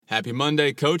Happy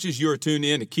Monday, coaches. You are tuned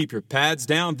in to Keep Your Pads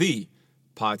Down, the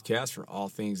podcast for all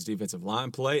things defensive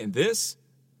line play. And this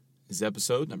is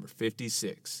episode number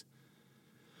 56.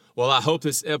 Well, I hope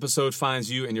this episode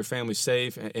finds you and your family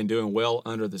safe and doing well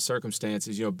under the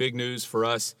circumstances. You know, big news for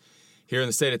us here in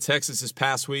the state of Texas this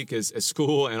past week is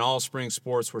school and all spring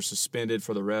sports were suspended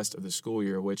for the rest of the school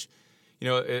year, which, you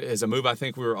know, is a move I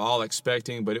think we were all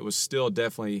expecting, but it was still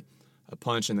definitely a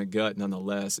punch in the gut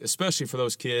nonetheless, especially for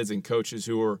those kids and coaches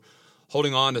who are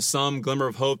holding on to some glimmer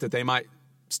of hope that they might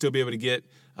still be able to get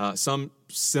some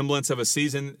semblance of a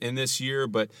season in this year.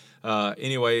 But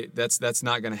anyway, that's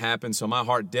not going to happen. So my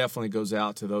heart definitely goes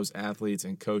out to those athletes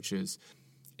and coaches.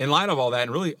 In light of all that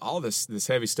and really all this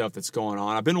heavy stuff that's going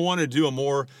on, I've been wanting to do a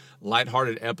more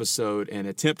lighthearted episode and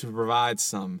attempt to provide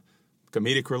some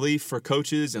comedic relief for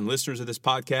coaches and listeners of this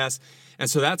podcast. And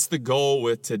so that's the goal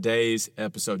with today's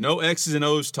episode. No X's and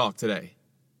O's talk today.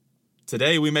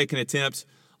 Today we make an attempt,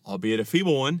 albeit a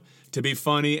feeble one, to be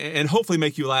funny and hopefully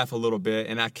make you laugh a little bit.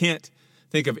 And I can't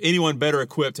think of anyone better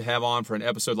equipped to have on for an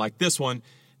episode like this one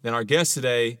than our guest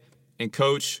today and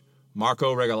Coach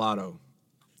Marco Regalado.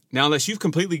 Now, unless you've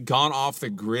completely gone off the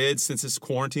grid since this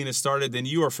quarantine has started, then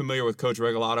you are familiar with Coach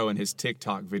Regalado and his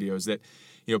TikTok videos that,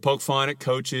 you know, poke fun at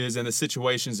coaches and the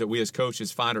situations that we as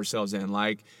coaches find ourselves in,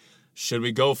 like, should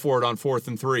we go for it on 4th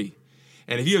and 3?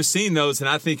 And if you have seen those, then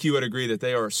I think you would agree that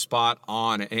they are spot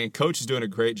on, and Coach is doing a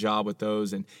great job with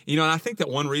those. And, you know, and I think that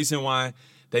one reason why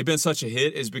they've been such a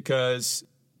hit is because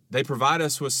they provide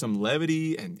us with some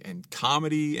levity and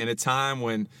comedy in a time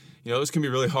when, you know, those can be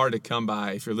really hard to come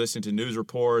by if you're listening to news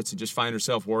reports and just find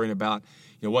yourself worrying about,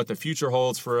 you know, what the future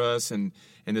holds for us and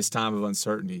in this time of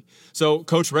uncertainty. So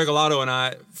Coach Regalado and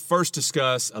I first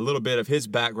discuss a little bit of his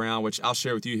background, which I'll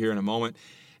share with you here in a moment.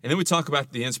 And then we talk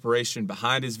about the inspiration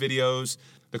behind his videos,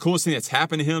 the coolest thing that's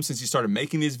happened to him since he started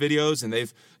making these videos and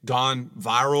they've gone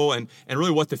viral, and really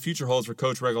what the future holds for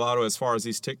Coach Regalado as far as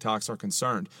these TikToks are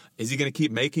concerned. Is he going to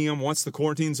keep making them once the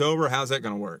quarantine's over? How's that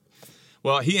going to work?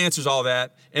 Well, he answers all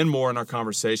that and more in our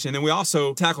conversation. And then we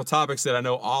also tackle topics that I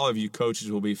know all of you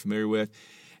coaches will be familiar with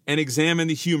and examine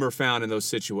the humor found in those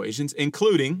situations,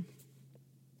 including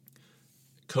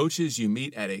coaches you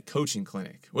meet at a coaching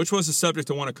clinic, which was the subject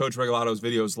of one of Coach Regalado's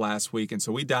videos last week. And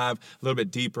so we dive a little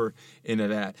bit deeper into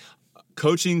that.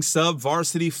 Coaching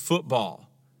sub-varsity football.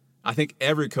 I think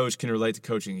every coach can relate to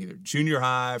coaching either junior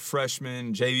high,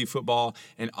 freshman, JV football,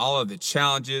 and all of the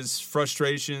challenges,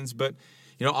 frustrations, but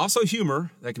you know, also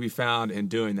humor that can be found in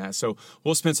doing that. So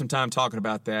we'll spend some time talking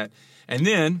about that. And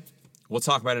then we'll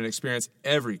talk about an experience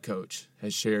every coach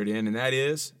has shared in, and that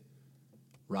is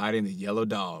riding the yellow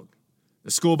dog.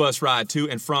 The school bus ride to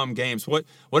and from games.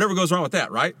 Whatever goes wrong with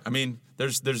that, right? I mean,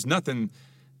 there's nothing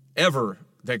ever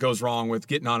that goes wrong with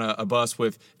getting on a bus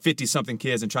with 50-something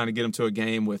kids and trying to get them to a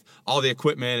game with all the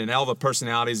equipment and all the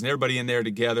personalities and everybody in there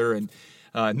together, and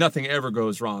nothing ever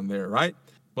goes wrong there, right?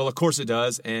 Well, of course it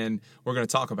does, and we're going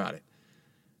to talk about it.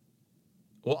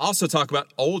 We'll also talk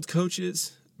about old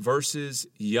coaches versus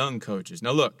young coaches.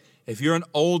 Now, look, if you're an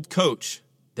old coach,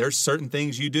 there's certain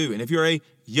things you do. And if you're a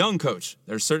young coach,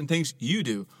 there's certain things you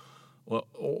do, well,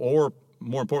 or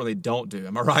more importantly, don't do.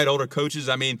 Am I right, older coaches?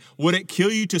 I mean, would it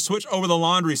kill you to switch over the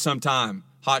laundry sometime,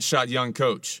 hotshot young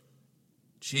coach?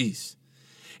 Jeez.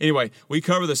 Anyway, we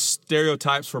cover the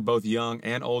stereotypes for both young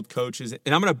and old coaches,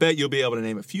 and I'm going to bet you'll be able to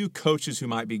name a few coaches who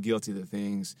might be guilty of the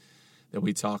things that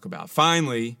we talk about.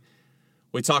 Finally,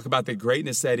 we talk about the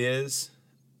greatness that is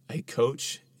a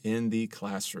coach in the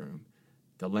classroom,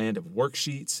 the land of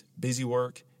worksheets, busy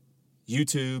work,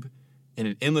 YouTube, and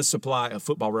an endless supply of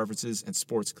football references and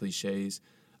sports cliches.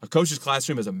 A coach's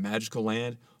classroom is a magical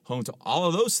land, home to all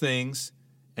of those things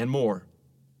and more.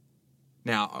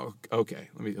 Now, okay,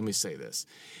 let me say this.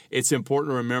 It's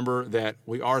important to remember that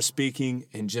we are speaking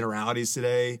in generalities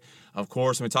today. Of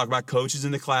course, when we talk about coaches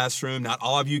in the classroom, not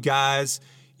all of you guys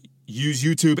use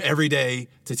YouTube every day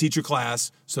to teach your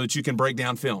class so that you can break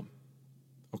down film.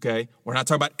 Okay? We're not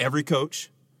talking about every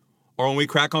coach. Or when we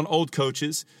crack on old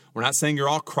coaches, we're not saying you're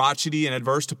all crotchety and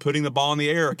adverse to putting the ball in the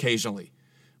air occasionally.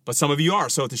 But some of you are.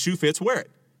 So if the shoe fits, wear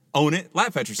it. Own it.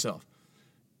 Laugh at yourself.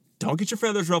 Don't get your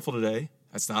feathers ruffled today.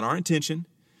 That's not our intention.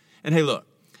 And hey, look,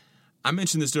 I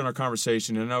mentioned this during our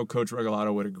conversation, and I know Coach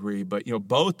Regalado would agree, but you know,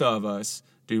 both of us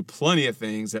do plenty of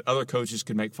things that other coaches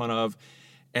could make fun of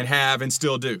and have and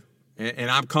still do.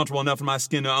 And I'm comfortable enough in my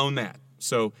skin to own that.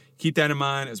 So keep that in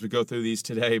mind as we go through these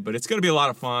today, but it's going to be a lot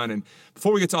of fun. And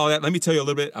before we get to all that, let me tell you a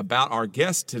little bit about our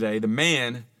guest today, the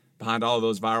man behind all of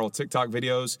those viral TikTok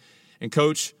videos, and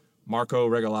Coach Marco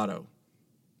Regalado.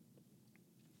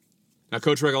 Now,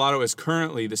 Coach Regalado is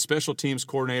currently the special teams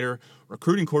coordinator,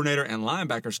 recruiting coordinator, and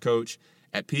linebackers coach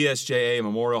at PSJA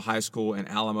Memorial High School in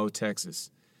Alamo,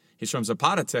 Texas. He's from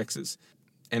Zapata, Texas,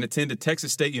 and attended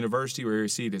Texas State University, where he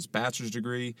received his bachelor's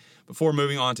degree before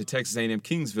moving on to Texas A&M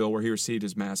Kingsville, where he received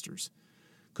his master's.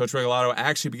 Coach Regalado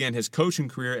actually began his coaching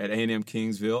career at A&M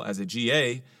Kingsville as a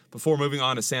GA before moving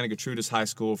on to Santa Gertrudis High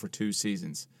School for 2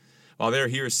 seasons. While there,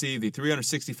 he received the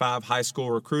 365 High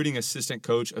School Recruiting Assistant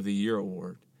Coach of the Year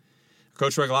award.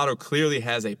 Coach Regalado clearly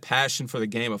has a passion for the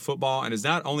game of football and is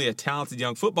not only a talented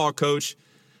young football coach,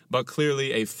 but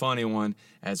clearly a funny one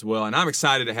as well. And I'm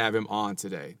excited to have him on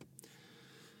today.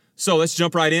 So let's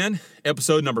jump right in.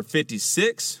 Episode number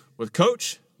 56 with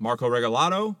Coach Marco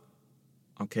Regalado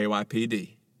on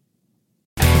KYPD.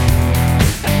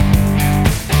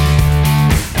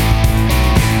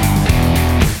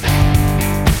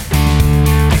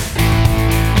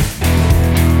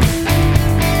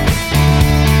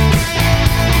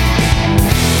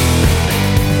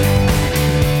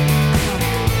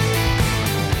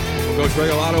 Coach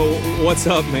Regalado, what's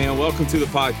up, man? Welcome to the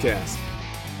podcast.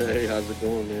 Hey, how's it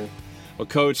going, man? Well,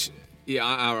 Coach,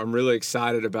 I'm really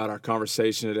excited about our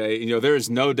conversation today. You know, there is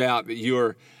no doubt that you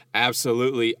are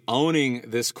absolutely owning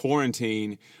this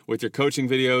quarantine with your coaching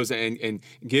videos and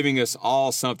giving us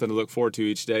all something to look forward to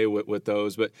each day with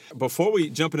those. But before we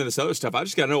jump into this other stuff, I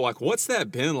just got to know, what's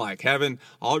that been like, having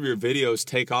all of your videos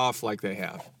take off like they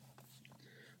have?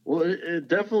 Well, it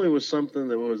definitely was something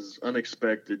that was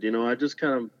unexpected. You know,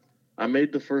 I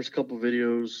made the first couple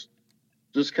videos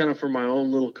just kind of for my own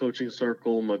little coaching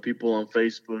circle, my people on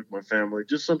Facebook, my family,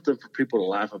 just something for people to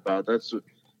laugh about. That's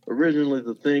originally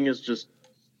the thing. Is just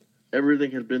everything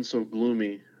had been so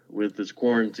gloomy with this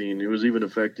quarantine. It was even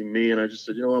affecting me. And I just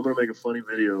said, I'm going to make a funny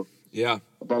video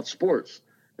about sports.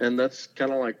 And that's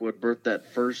kind of like what birthed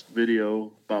that first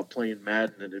video about playing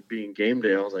Madden and it being game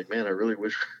day. I was like, man, I really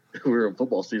wish we were in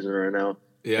football season right now.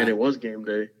 Yeah. And it was game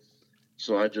day.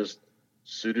 So I just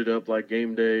suited up like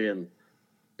game day and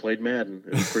played Madden.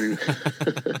 It was pretty.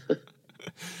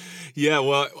 Yeah,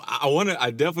 well,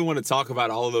 I definitely want to talk about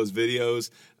all of those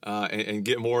videos and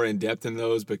get more in depth in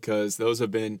those, because those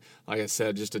have been, like I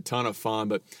said, just a ton of fun.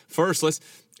 But first,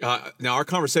 now our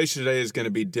conversation today is going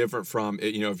to be different from,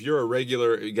 if you're a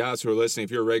regular, guys who are listening,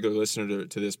 if you're a regular listener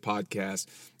to this podcast,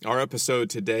 our episode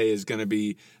today is going to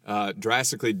be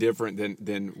drastically different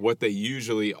than what they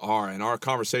usually are. And our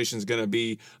conversation is going to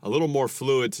be a little more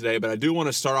fluid today. But I do want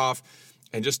to start off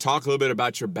and just talk a little bit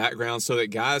about your background so that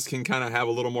guys can kind of have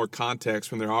a little more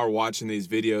context when they are watching these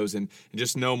videos and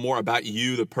just know more about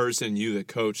you, the person, you, the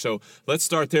coach. So let's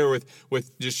start there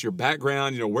with just your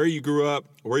background, where you grew up,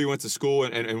 where you went to school,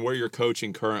 and where you're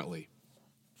coaching currently.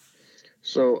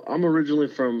 So I'm originally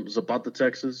from Zapata,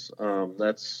 Texas.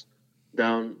 That's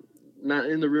down, not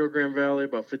in the Rio Grande Valley,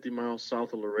 about 50 miles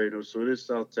south of Laredo. So it is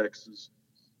South Texas.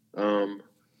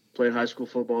 Played high school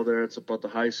football there at Zapata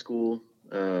High School.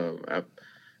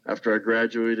 After I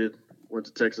graduated, went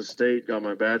to Texas State, got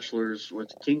my bachelor's, went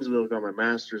to Kingsville, got my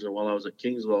master's, and while I was at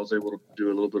Kingsville, I was able to do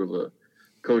a little bit of a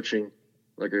coaching,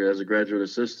 as a graduate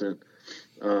assistant.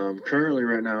 Currently,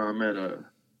 right now, I'm at a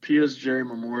PSJ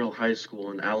Memorial High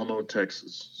School in Alamo,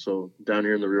 Texas, so down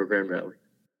here in the Rio Grande Valley.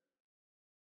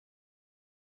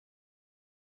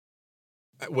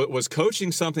 Was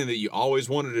coaching something that you always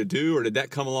wanted to do, or did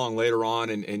that come along later on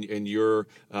in your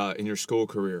school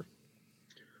career?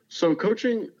 So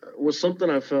coaching was something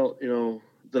I felt,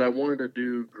 that I wanted to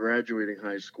do graduating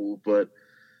high school, but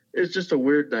it's just a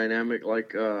weird dynamic.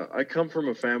 I come from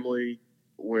a family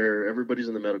where everybody's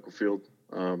in the medical field.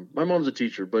 My mom's a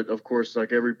teacher, but of course,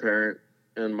 like every parent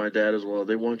and my dad as well,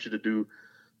 they want you to do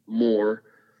more.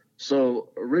 So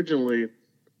originally,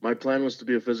 my plan was to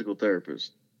be a physical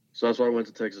therapist. So that's why I went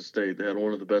to Texas State. They had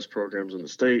one of the best programs in the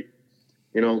state.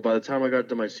 By the time I got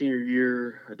to my senior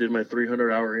year, I did my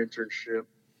 300-hour internship.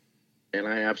 And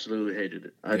I absolutely hated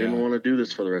it. I didn't want to do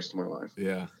this for the rest of my life.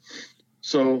 Yeah.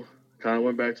 So kind of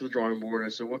went back to the drawing board. I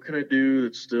said, what can I do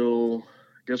that's still,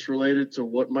 related to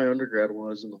what my undergrad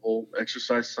was and the whole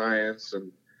exercise science and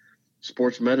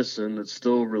sports medicine that's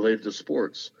still related to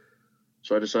sports.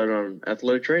 So I decided on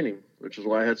athletic training, which is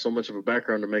why I had so much of a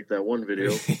background to make that one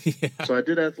video. Yeah. So I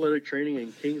did athletic training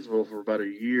in Kingsville for about a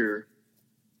year,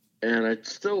 and I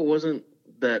still wasn't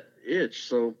that itch.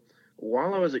 So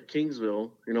while I was at Kingsville,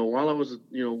 while I was,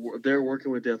 there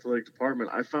working with the athletic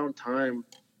department, I found time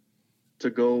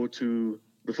to go to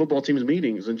the football team's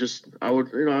meetings and I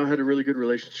had a really good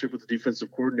relationship with the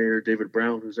defensive coordinator, David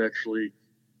Brown, who's actually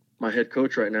my head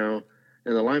coach right now,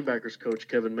 and the linebackers coach,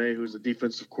 Kevin May, who's the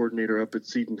defensive coordinator up at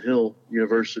Seton Hill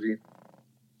University.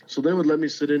 So they would let me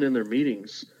sit in their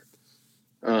meetings.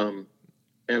 And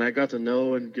and I got to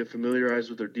know and get familiarized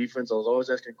with their defense. I was always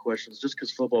asking questions just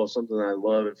because football is something that I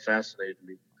love and fascinated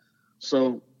me.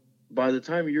 So by the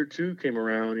time year 2 came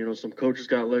around, some coaches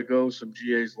got let go, some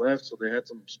GAs left, so they had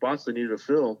some spots they needed to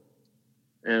fill.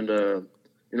 And,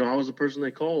 I was the person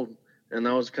they called, and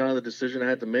that was kind of the decision I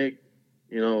had to make.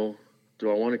 Do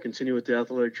I want to continue with the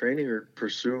athletic training or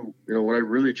pursue, what I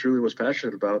really, truly was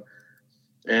passionate about?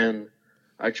 And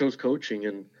I chose coaching,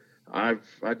 and I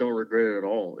don't regret it at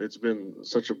all. It's been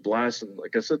such a blast. And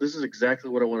like I said, this is exactly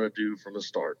what I want to do from the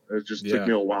start. It just took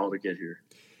me a while to get here.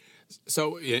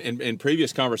 So in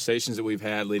previous conversations that we've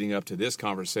had leading up to this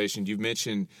conversation, you've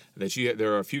mentioned that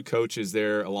there are a few coaches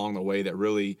there along the way that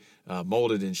really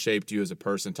molded and shaped you as a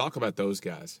person. Talk about those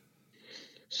guys.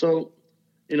 So,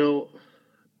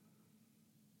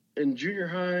 in junior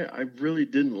high, I really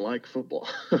didn't like football.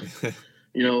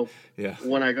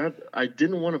 When I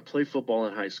didn't want to play football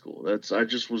in high school. I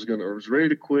was ready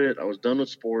to quit. I was done with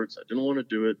sports. I didn't want to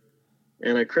do it.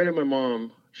 And I credit my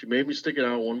mom. She made me stick it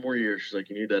out one more year. She's like,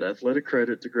 you need that athletic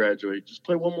credit to graduate. Just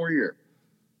play one more year.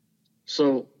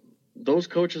 So those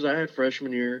coaches I had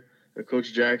freshman year,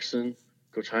 Coach Jackson,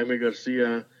 Coach Jaime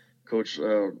Garcia, Coach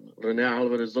Rene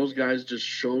Alvarez, those guys just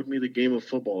showed me the game of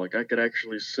football. Like I could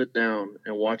actually sit down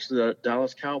and watch the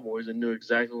Dallas Cowboys and knew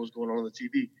exactly what was going on the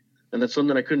TV. And that's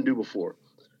something I couldn't do before.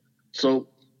 So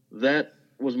that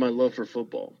was my love for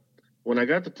football. When I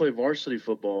got to play varsity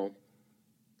football,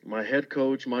 my head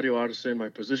coach, Mario Arce, and my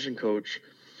position coach,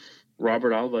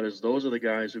 Robert Alvarez, those are the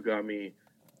guys who got me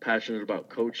passionate about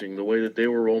coaching, the way that they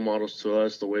were role models to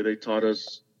us, the way they taught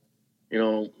us,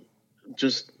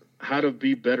 just how to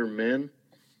be better men.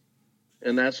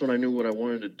 And that's when I knew what I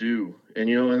wanted to do. And,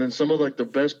 and then some of like the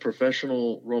best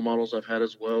professional role models I've had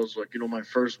as well is like, my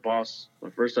first boss, my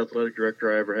first athletic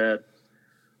director I ever had,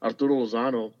 Arturo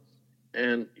Lozano.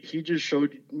 And he just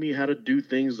showed me how to do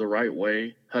things the right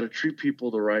way, how to treat people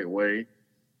the right way.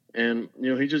 And,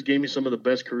 he just gave me some of the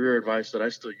best career advice that I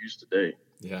still use today.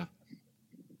 Yeah.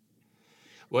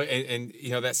 Well, and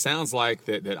that sounds like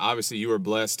that obviously you were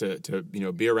blessed to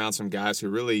be around some guys who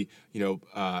really,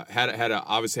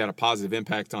 obviously had a positive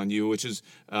impact on you, which is,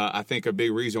 I think, a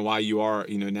big reason why you are,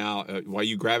 now, why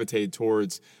you gravitated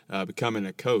towards becoming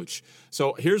a coach.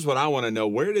 So here's what I want to know.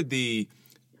 Where did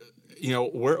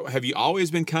where have you always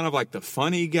been kind of like the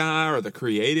funny guy or the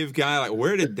creative guy? Like,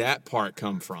 where did that part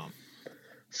come from?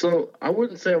 So I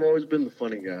wouldn't say I've always been the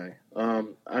funny guy.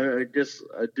 I guess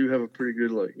I do have a pretty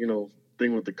good,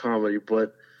 thing with the comedy,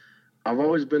 but I've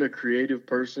always been a creative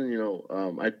person.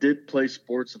 I did play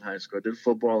sports in high school. I did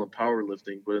football and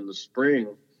powerlifting, but in the spring,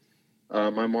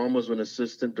 my mom was an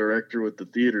assistant director with the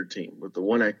theater team, with the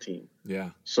one act team.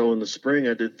 Yeah. So in the spring,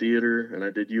 I did theater and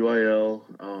I did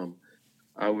UIL.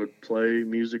 I would play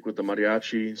music with the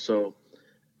mariachi. So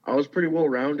I was pretty well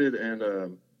rounded.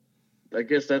 And I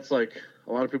guess that's like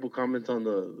a lot of people comment on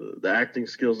the acting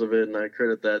skills of it. And I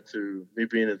credit that to me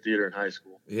being in theater in high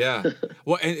school. Yeah.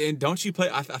 Well, and don't you play,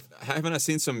 haven't I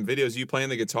seen some videos of you playing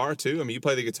the guitar too? I mean, you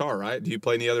play the guitar, right? Do you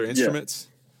play any other instruments?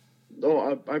 Yeah.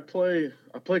 No, I play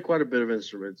quite a bit of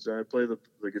instruments. I play the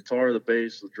guitar, the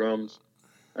bass, the drums.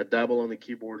 I dabble on the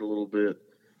keyboard a little bit,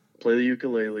 play the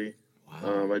ukulele.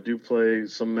 Wow. I do play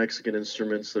some Mexican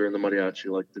instruments that are in the mariachi,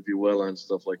 like the vihuela and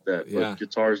stuff like that. Yeah. But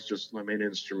guitar is just my main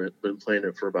instrument. Been playing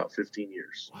it for about 15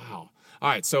 years. Wow. All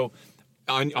right. So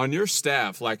on your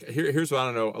staff, like here's what I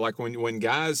don't know. Like when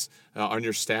guys on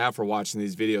your staff are watching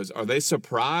these videos, are they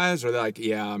surprised? Or are they like,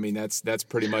 yeah, I mean, that's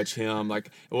pretty much him. Like,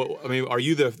 I mean, are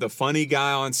you the funny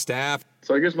guy on staff?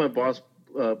 So I guess my boss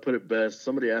put it best.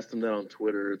 Somebody asked him that on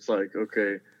Twitter. It's like,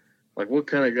 okay, like what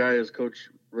kind of guy is Coach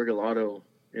Regalado?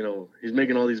 He's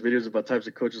making all these videos about types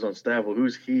of coaches on staff. Well,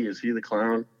 who's he? Is he the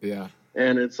clown? Yeah.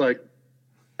 And it's like,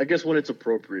 I guess when it's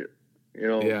appropriate,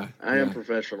 Yeah. I am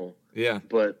professional. Yeah.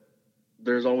 But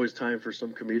there's always time for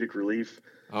some comedic relief.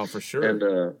 Oh, for sure.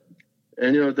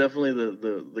 And definitely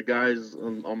the guys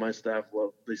on my staff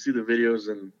they see the videos,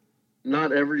 and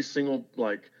not every single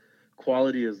like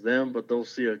quality is them, but they'll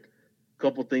see a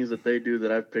couple things that they do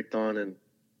that I've picked on, and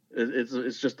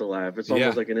it's just a laugh. It's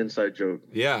almost like an inside joke.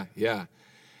 Yeah. Yeah.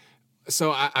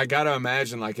 So I got to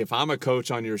imagine, like, if I'm a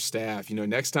coach on your staff,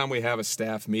 next time we have a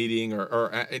staff meeting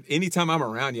or anytime I'm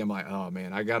around you, I'm like, oh,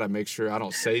 man, I got to make sure I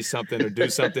don't say something or do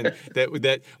something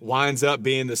that winds up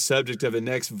being the subject of the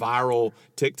next viral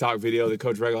TikTok video that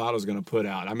Coach Regalado is going to put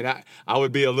out. I mean, I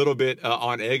would be a little bit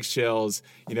on eggshells,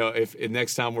 if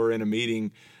next time we're in a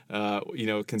meeting,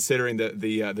 considering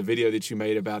the video that you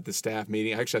made about the staff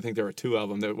meeting. Actually, I think there were two of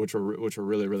them which were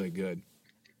really, really good.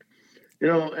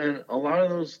 And a lot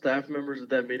of those staff members at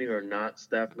that meeting are not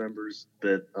staff members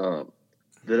that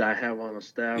that I have on a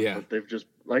staff, Yeah. but they've just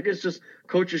like, it's just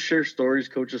coaches share stories,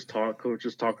 coaches talk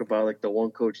about like the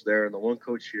one coach there and the one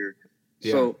coach here.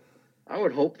 Yeah. So I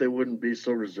would hope they wouldn't be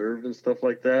so reserved and stuff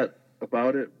like that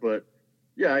about it. But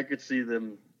yeah, I could see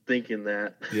them thinking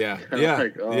that. Yeah. Kinda Yeah.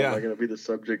 like, oh, Yeah. am I going to be the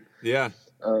subject? Yeah.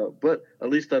 But at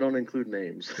least I don't include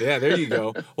names. Yeah, there you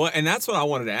go. Well, and that's what I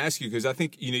wanted to ask you, because I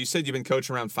think, you said you've been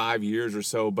coaching around 5 years or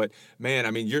so, but man,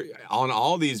 I mean, you're on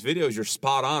all these videos, you're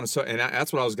spot on. So, and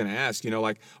that's what I was going to ask,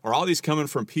 like, are all these coming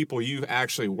from people you've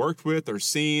actually worked with or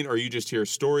seen, or you just hear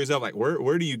stories of? Like,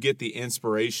 where do you get the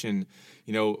inspiration,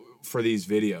 for these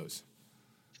videos?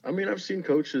 I mean, I've seen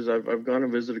coaches. I've gone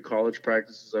and visited college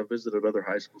practices. I've visited other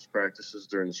high schools practices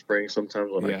during the spring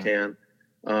sometimes when I can.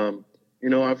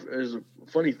 As a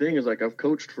funny thing is, like, I've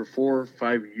coached for 4 or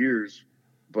 5 years,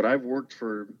 but I've worked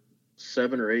for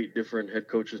 7 or 8 different head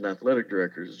coaches and athletic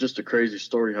directors. It's just a crazy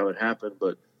story how it happened,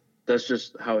 but that's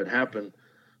just how it happened.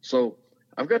 So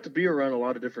I've got to be around a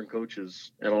lot of different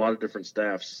coaches and a lot of different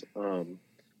staffs.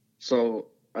 So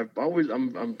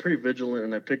I'm pretty vigilant,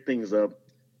 and I pick things up,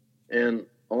 and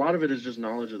a lot of it is just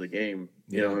knowledge of the game.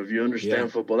 If you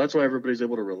understand football, that's why everybody's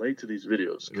able to relate to these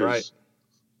videos. Right.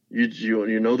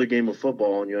 You know the game of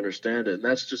football and you understand it, and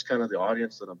that's just kind of the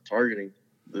audience that I'm targeting.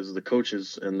 Is the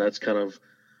coaches, and that's kind of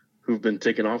who've been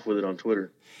taking off with it on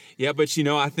Twitter. Yeah, but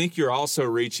I think you're also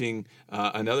reaching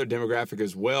another demographic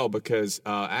as well, because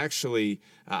actually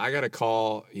I got a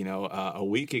call a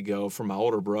week ago from my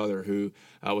older brother, who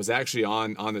was actually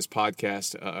on this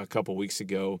podcast a couple weeks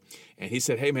ago, and he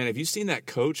said, "Hey man, have you seen that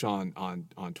coach on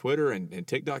Twitter and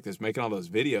TikTok that's making all those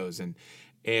videos?" And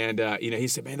he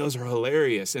said, "Man, those are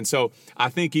hilarious." And so I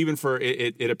think even for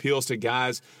it appeals to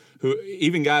guys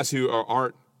who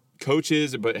aren't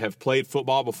coaches but have played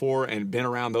football before and been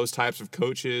around those types of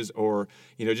coaches, or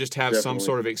just have some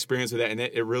sort of experience with that, and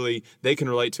it really, they can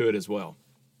relate to it as well.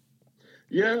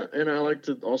 Yeah, and I like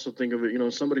to also think of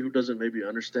it, somebody who doesn't maybe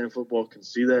understand football can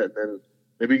see that and then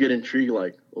maybe get intrigued,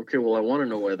 like, okay, well, I want to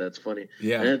know why that's funny.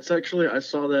 Yeah. And it's actually, I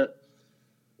saw that,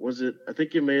 I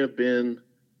think it may have been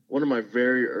one of my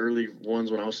very early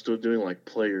ones when I was still doing like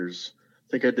players.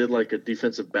 I think I did like a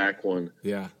defensive back one.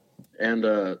 Yeah. And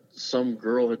some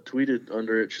girl had tweeted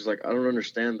under it. She's like, I don't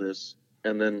understand this.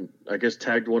 And then I guess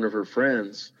tagged one of her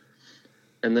friends.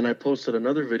 And then I posted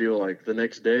another video like the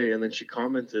next day. And then she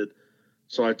commented.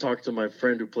 So I talked to my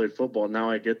friend who played football. Now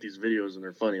I get these videos and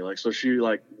they're funny. Like, so she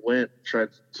like tried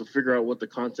to figure out what the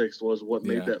context was, what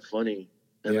made that funny.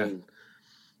 And then,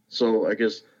 so I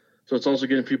guess, so it's also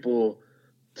getting people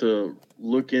to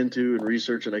look into and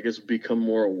research, and I guess become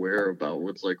more aware about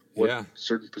what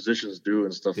certain positions do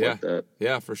and stuff like that.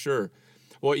 Yeah, for sure.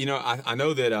 Well, I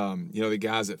know that the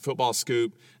guys at Football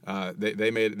Scoop,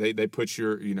 they put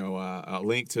your a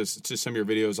link to some of your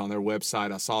videos on their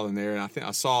website. I saw them there, and I think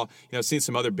I saw seen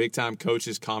some other big time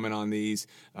coaches comment on these.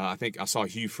 I think I saw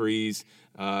Hugh Freeze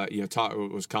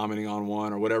was commenting on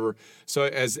one or whatever. So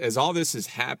as all this has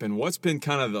happened, what's been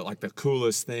kind of the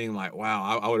coolest thing? Like,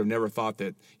 wow, I would have never thought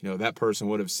that that person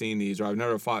would have seen these, or I've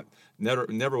never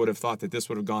would have thought that this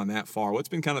would have gone that far. What's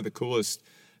been kind of the coolest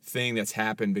thing that's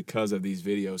happened because of these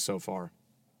videos so far?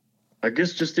 I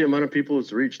guess just the amount of people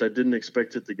it's reached. I didn't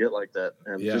expect it to get like that.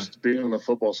 And just being on the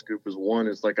Football Scoop is one.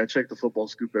 It's like I check the Football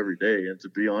Scoop every day, and to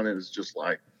be on it is just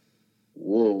like,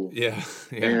 whoa. Yeah.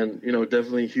 And,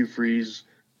 definitely Hugh Freeze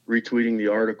retweeting the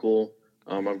article.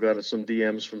 I've got some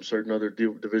DMs from certain other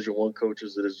Division I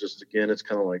coaches that is just, again, it's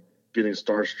kind of like getting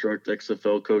starstruck,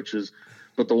 XFL coaches.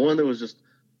 But the one that was just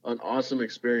an awesome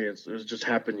experience, it was just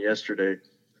happened yesterday.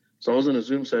 So I was in a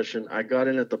Zoom session. I got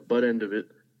in at the butt end of it.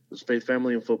 It was Faith,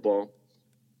 Family, and Football.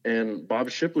 And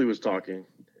Bob Shipley was talking.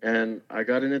 And I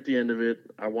got in at the end of it.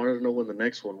 I wanted to know when the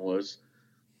next one was.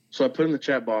 So I put in the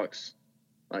chat box,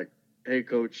 like, hey,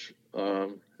 Coach, I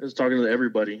was talking to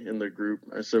everybody in the group.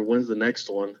 I said, when's the next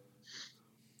one?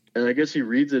 And I guess he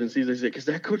reads it and sees it. He's like, is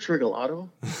that Coach Regalado?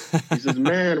 He says,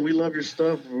 man, we love your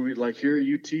stuff. We like here at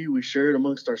UT, we share it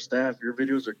amongst our staff. Your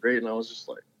videos are great. And I was just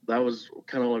like, that was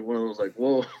kind of like one of those like,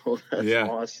 whoa, that's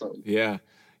awesome.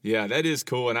 Yeah, that is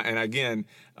cool. And again,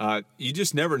 you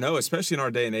just never know, especially in our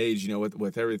day and age,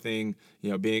 with everything,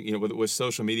 being, with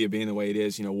social media being the way it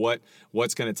is,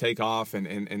 what's going to take off.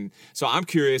 And so I'm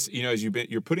curious, as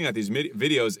you're putting out these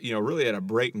videos, really at a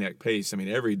breakneck pace. I mean,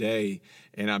 every day.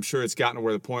 And I'm sure it's gotten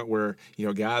to the point where,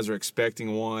 guys are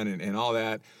expecting one and all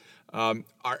that.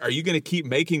 Are you going to keep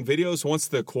making videos once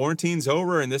the quarantine's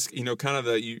over and this, kind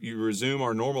of you resume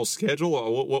our normal schedule?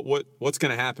 Or what's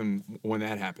going to happen when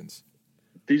that happens?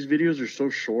 These videos are so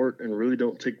short and really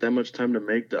don't take that much time to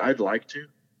make that I'd like to.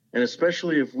 And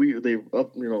especially if they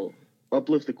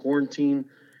uplift the quarantine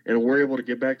and we're able to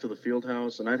get back to the field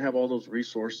house, and I'd have all those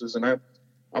resources, and I've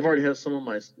already had some of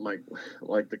my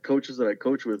like the coaches that I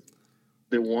coach with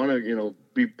that want to,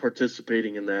 be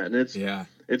participating in that. And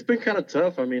it's been kind of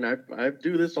tough. I mean, I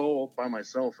do this all by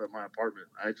myself at my apartment.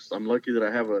 I'm lucky that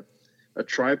I have a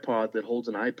tripod that holds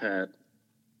an iPad,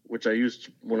 which I use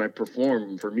when I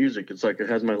perform for music. It's like it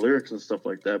has my lyrics and stuff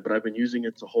like that, but I've been using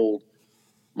it to hold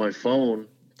my phone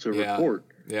to record.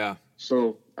 Yeah.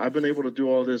 So I've been able to do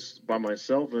all this by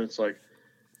myself, and it's like,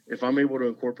 if I'm able to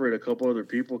incorporate a couple other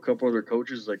people, a couple other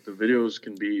coaches, like the videos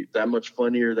can be that much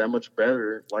funnier, that much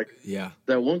better. Like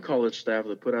that one college staff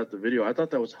that put out the video, I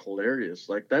thought that was hilarious.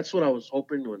 Like that's what I was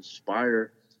hoping to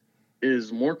inspire,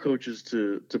 is more coaches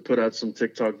to put out some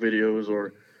TikTok videos,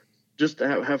 or just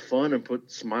to have fun and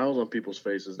put smiles on people's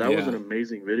faces. That was an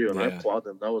amazing video, and I applaud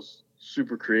them. That was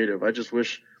super creative. I just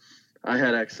wish I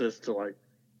had access to like,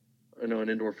 an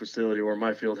indoor facility or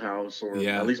my field house, or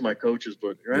at least my coaches,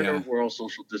 but we're all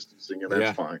social distancing, and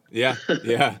that's fine.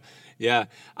 Yeah.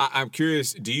 I'm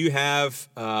curious, do you have,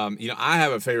 I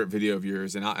have a favorite video of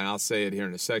yours, and I'll say it here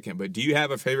in a second, but do you have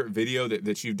a favorite video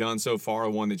that you've done so far,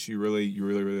 one that you really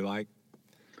like?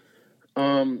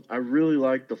 I really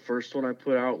like the first one I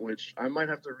put out, which I might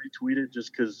have to retweet it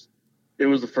just because it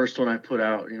was the first one I put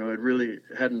out. It really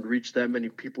hadn't reached that many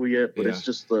people yet, but it's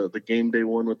just the game day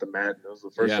one with the Madden. It was the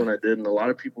first one I did, and a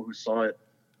lot of people who saw it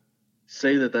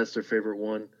say that that's their favorite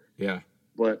one. Yeah.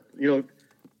 But,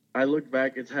 I look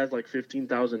back, it has like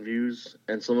 15,000 views,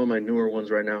 and some of my newer ones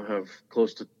right now have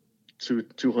close to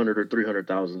 200 or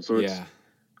 300,000. So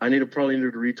I probably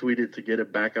need to retweet it to get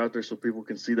it back out there so people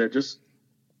can see that, just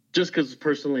because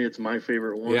personally it's my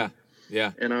favorite one.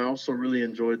 Yeah. And I also really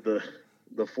enjoyed the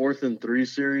 4th and 3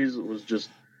 series. Was just,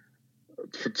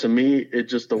 to me, it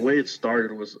just, the way it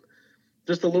started was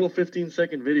just a little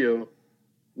 15-second video.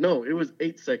 No, it was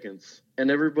 8 seconds.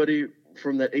 And everybody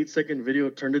from that 8-second video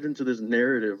turned it into this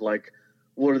narrative. Like,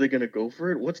 what are they going to go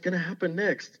for it? What's going to happen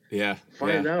next?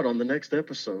 Find out on the next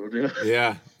episode.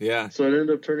 Yeah. So it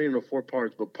ended up turning into 4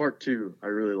 parts, but part 2 I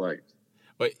really liked.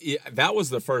 But that was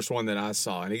the first one that I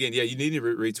saw. And again, you need to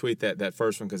retweet that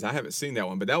first one, because I haven't seen that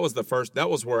one. But that was the first.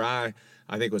 That was where I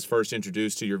think was first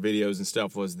introduced to your videos and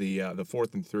stuff, was the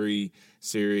 4th and 3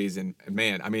 series. And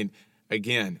man, I mean,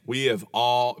 again, we have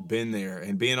all been there.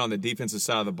 And being on the defensive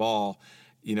side of the ball,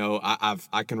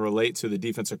 I can relate to the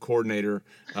defensive coordinator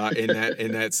in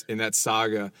that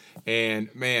saga. And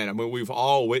man, I mean, we've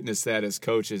all witnessed that as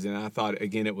coaches. And I thought,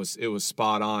 again, it was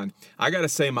spot on. I got to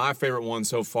say, my favorite one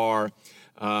so far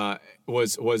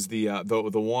was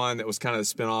the one that was kind of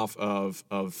the spinoff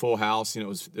of Full House. It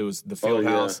was the Field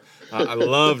House. I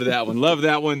loved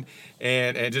that one.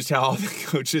 And just how all the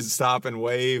coaches stop and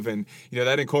wave, and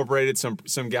that incorporated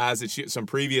some guys some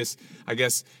previous, I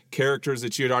guess, characters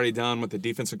that you had already done with the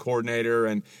defensive coordinator,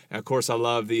 and of course I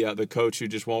love the coach who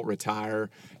just won't retire.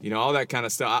 All that kind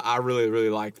of stuff. I really, really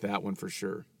liked that one for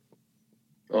sure.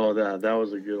 Oh, that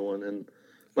was a good one. And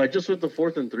like, just with the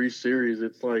 4th and 3 series,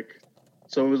 it's like,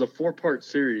 so it was a 4-part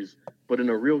series, but in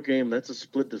a real game, that's a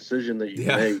split decision that you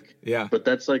make. Yeah. But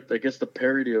that's like, I guess the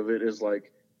parody of it is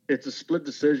like, it's a split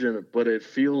decision, but it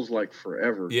feels like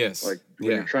forever. Yes. Like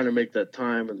when you're trying to make that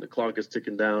time and the clock is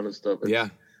ticking down and stuff.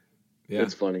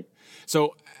 It's funny.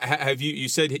 So have you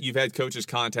said you've had coaches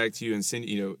contact you and send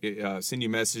you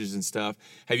messages and stuff.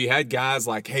 Have you had guys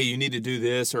like, hey, you need to do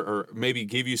this, or maybe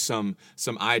give you some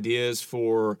ideas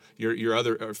for your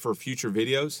other, for future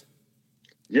videos?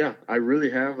 Yeah, I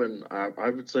really have, and I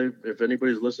would say if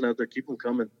anybody's listening out there, keep them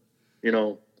coming.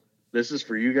 This is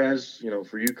for you guys,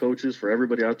 for you coaches, for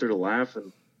everybody out there to laugh.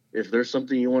 And if there's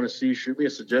something you want to see, shoot me a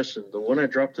suggestion. The one I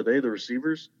dropped today, the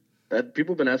receivers, that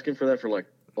people have been asking for that for like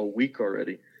a week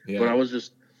already. Yeah. But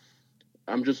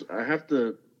I have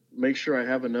to make sure I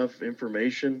have enough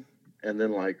information and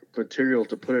then like material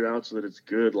to put it out so that it's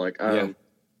good. I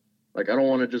don't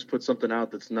want to just put something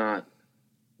out that's not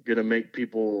gonna make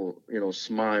people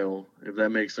smile, if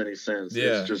that makes any sense.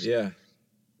 It's just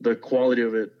the quality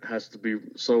of it has to be.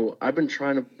 So I've been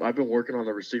working on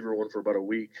the receiver one for about a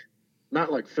week,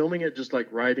 not like filming it, just like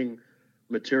writing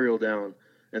material down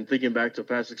and thinking back to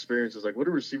past experiences, like what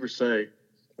do receivers say,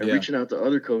 and reaching out to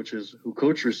other coaches who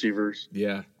coach receivers.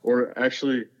 Or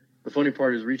actually the funny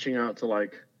part is reaching out to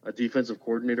like a defensive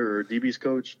coordinator or a DB's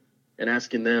coach and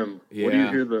asking them, what do you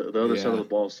hear the other side of the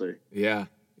ball say? Yeah.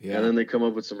 And then they come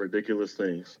up with some ridiculous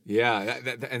things. Yeah.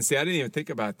 And see, I didn't even think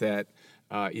about that.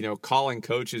 calling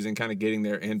coaches and kind of getting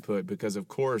their input, because of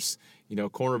course,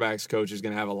 cornerbacks coach is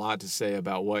going to have a lot to say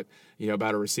about what,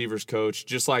 about a receivers coach.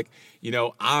 Just like,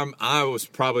 I was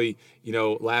probably,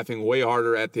 laughing way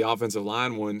harder at the offensive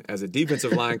line one as a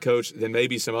defensive line coach than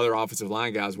maybe some other offensive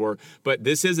line guys were. But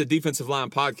this is a defensive line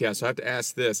podcast, so I have to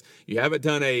ask this. You haven't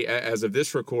done as of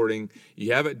this recording,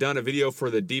 you haven't done a video for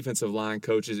the defensive line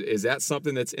coaches. Is that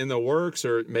something that's in the works,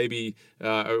 or maybe,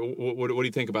 what do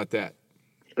you think about that?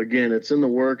 Again, it's in the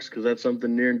works because that's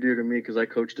something near and dear to me because I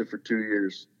coached it for 2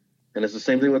 years. And it's the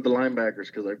same thing with the linebackers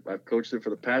because I've coached it for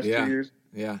the past 2 years.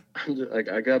 Yeah. I'm just,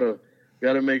 I gotta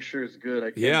make sure it's good.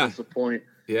 I can't disappoint.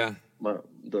 Yeah.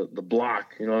 The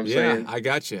block. You know what I'm saying? Yeah, I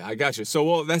got you. So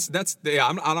well, that's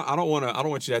I don't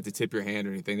want you to have to tip your hand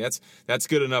or anything. That's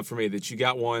good enough for me that you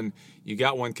got one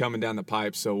coming down the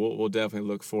pipe. So we'll definitely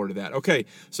look forward to that. Okay,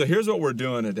 so here's what we're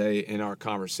doing today in our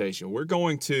conversation. We're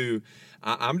going to.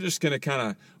 I'm just going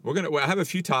to I have a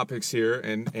few topics here,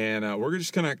 and we're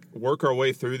just going to work our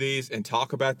way through these and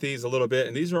talk about these a little bit.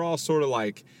 And these are all sort of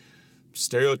like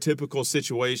stereotypical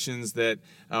situations that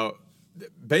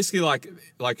basically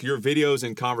like your videos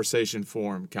in conversation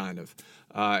form, kind of.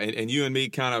 And you and me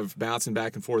kind of bouncing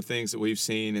back and forth things that we've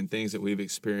seen and things that we've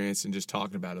experienced and just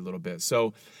talking about it a little bit.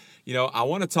 So, I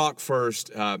want to talk first.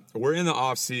 We're in the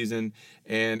off season,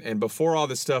 and before all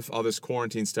this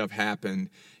quarantine stuff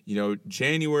happened,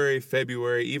 January,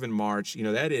 February, even March,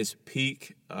 that is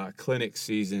peak clinic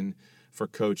season for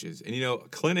coaches. And,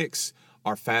 clinics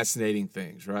are fascinating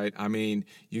things, right? I mean,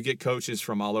 you get coaches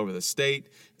from all over the state.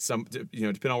 Some,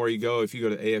 depending on where you go, if you go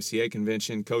to the AFCA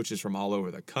convention, coaches from all over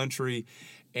the country.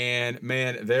 And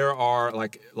man, there are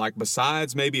like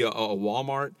besides maybe a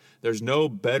Walmart, there's no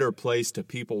better place to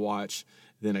people watch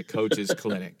than a coach's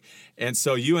clinic. And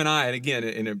so you and I, and again,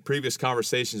 in previous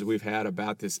conversations we've had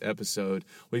about this episode,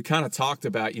 we've kind of talked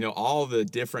about, all the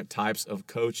different types of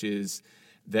coaches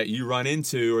that you run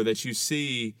into or that you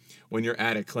see when you're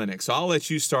at a clinic. So I'll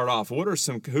let you start off. Who are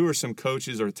some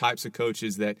coaches or types of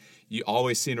coaches that you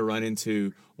always seem to run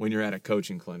into when you're at a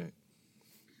coaching clinic?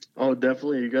 Oh,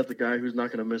 definitely. You got the guy who's not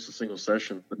going to miss a single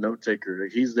session, the note taker.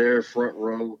 He's there, front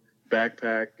row,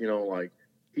 backpack,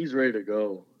 he's ready to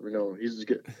go. He's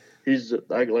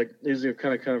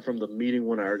kind of from the meeting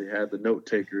when I already had the note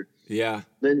taker. Yeah.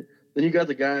 Then you got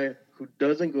the guy who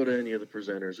doesn't go to any of the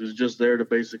presenters, who's just there to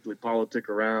basically politic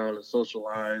around and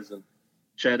socialize and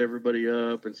chat everybody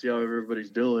up and see how everybody's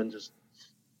doing. Just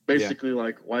basically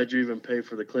why'd you even pay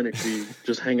for the clinic fee?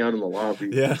 Just hang out in the lobby.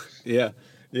 Yeah.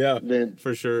 Then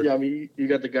for sure. Yeah, I mean, you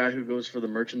got the guy who goes for the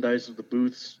merchandise of the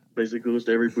booths. Basically goes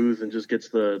to every booth and just gets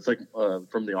it's like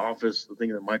from The Office, the thing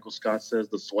that Michael Scott says,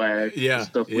 the swag, the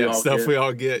stuff we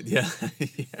all get. Yeah.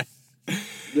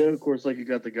 Then of course, you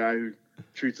got the guy who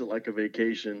treats it like a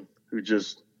vacation, who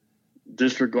just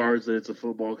disregards that it's a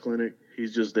football clinic.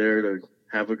 He's just there to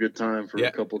have a good time for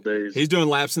a couple days. He's doing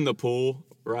laps in the pool,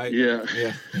 right? Yeah.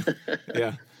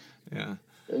 Yeah.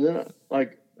 And then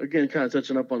again, kind of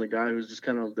touching up on the guy who's just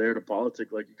kind of there to politic.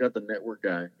 You got the network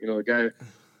guy, the guy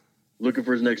looking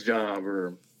for his next job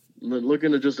or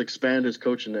looking to just expand his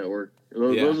coaching network.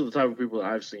 Those are the type of people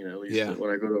that I've seen, at least when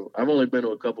I go to. I've only been to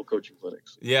a couple coaching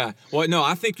clinics. Yeah, well, no,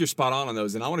 I think you're spot on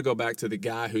those, and I want to go back to the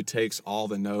guy who takes all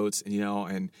the notes, and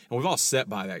and we've all sat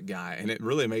by that guy, and it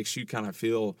really makes you kind of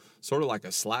feel sort of like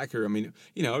a slacker. I mean,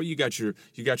 you got your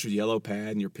yellow pad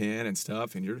and your pen and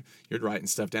stuff, and you're writing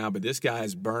stuff down, but this guy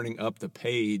is burning up the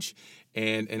page.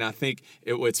 And I think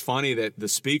it's funny that the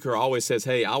speaker always says,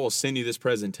 "Hey, I will send you this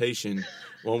presentation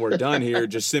when we're done here.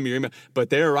 Just send me your email." But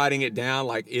they're writing it down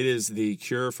like it is the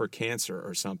cure for cancer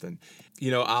or something.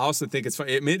 I also think it's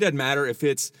funny. It doesn't matter if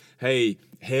it's, hey,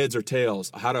 heads or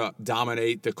tails, how to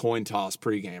dominate the coin toss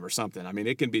pregame or something. I mean,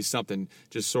 it can be something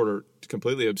just sort of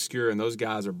completely obscure, and those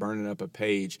guys are burning up a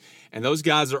page. And those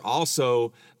guys are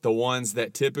also the ones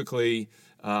that typically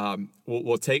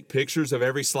will take pictures of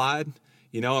every slide.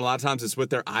 And a lot of times it's with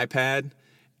their iPad,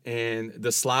 and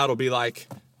the slide will be like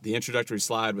the introductory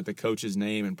slide with the coach's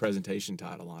name and presentation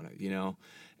title on it,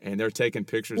 and they're taking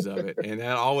pictures of it. And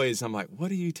that always, I'm like,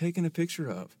 what are you taking a picture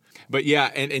of? But yeah,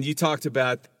 and you talked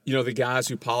about, the guys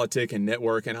who politic and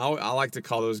network, and I like to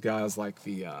call those guys like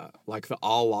the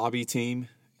all lobby team,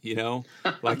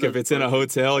 like if it's in a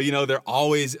hotel, they're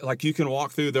always, you can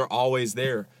walk through, they're always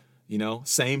there.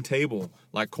 Same table,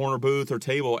 like corner booth or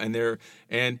table, and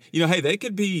hey, they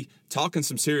could be talking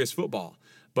some serious football,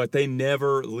 but they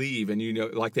never leave, and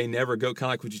they never go, kind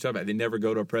of like what you talked about, they never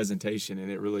go to a presentation, and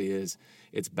it really is,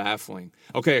 it's baffling.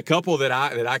 Okay, a couple that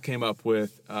I came up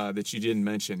with that you didn't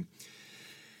mention.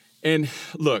 And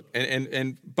look,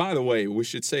 and by the way, we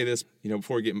should say this,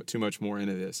 before we get too much more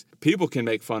into this. People can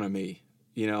make fun of me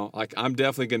like I'm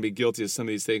definitely going to be guilty of some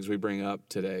of these things we bring up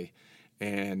today.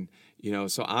 And,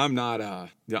 so I'm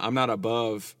not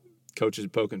above coaches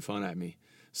poking fun at me.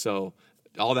 So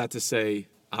all that to say,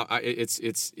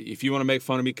 it's if you want to make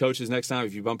fun of me, coaches, next time,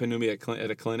 if you bump into me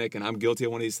at a clinic and I'm guilty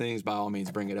of one of these things, by all means,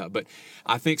 bring it up. But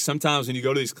I think sometimes when you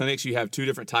go to these clinics, you have two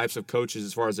different types of coaches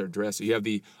as far as their dress. So you have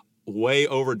the way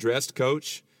overdressed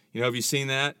coach. Have you seen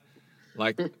that?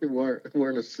 Like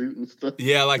wearing a suit and stuff.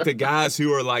 Yeah, like the guys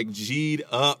who are like G'd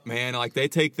up, man. Like they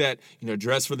take that,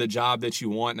 dress for the job that you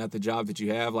want, not the job that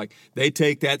you have. Like they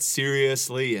take that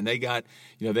seriously, and they got,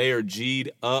 they are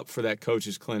G'd up for that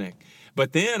coach's clinic.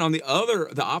 But then on the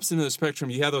opposite end of the spectrum,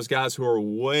 you have those guys who are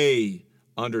way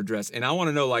underdressed. And I want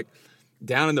to know, like,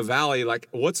 down in the valley, like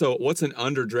what's an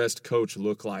underdressed coach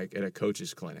look like at a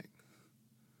coach's clinic?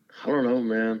 I don't know,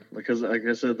 man. Because like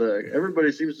I said,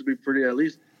 everybody seems to be pretty at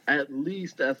least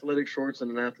athletic shorts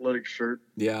and an athletic shirt.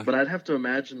 Yeah. But I'd have to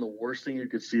imagine the worst thing you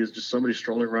could see is just somebody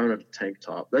strolling around in a tank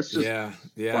top. That's just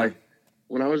like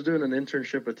when I was doing an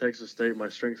internship at Texas State, my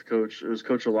strength coach, it was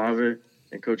Coach Olave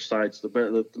and Coach Seitz.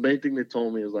 The main thing they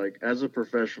told me is, like, as a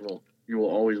professional, you will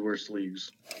always wear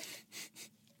sleeves.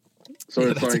 So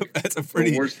it's that's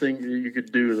the worst thing you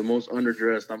could do, the most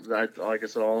underdressed. Like I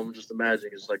said, all I'm just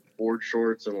imagining is like board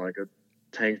shorts and like a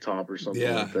tank top or something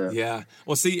like that. Yeah.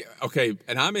 Well, see, okay,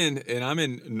 and I'm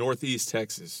in Northeast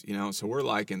Texas, so we're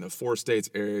like in the 4 states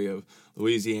area of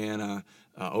Louisiana,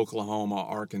 Oklahoma,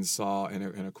 Arkansas, and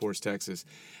of course Texas.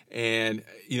 And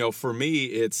for me,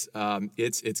 it's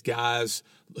guys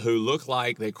who look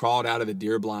like they crawled out of the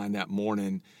deer blind that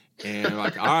morning. And I'm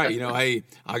like, all right, hey,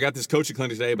 I got this coaching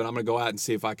clinic today, but I'm going to go out and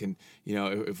see if I can,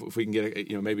 if we can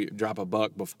get, maybe drop a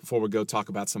buck before we go talk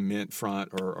about some mint front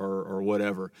or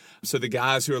whatever. So the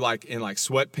guys who are like in like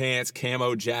sweatpants,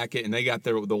 camo jacket, and they got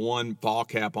the one ball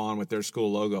cap on with their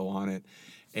school logo on it.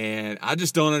 And I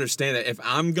just don't understand that. If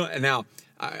I'm going now,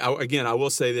 I will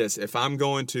say this: if I'm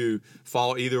going to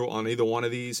fall either one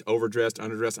of these, overdressed,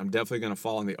 underdressed, I'm definitely going to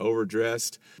fall on the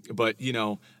overdressed. But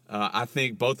I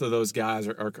think both of those guys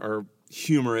are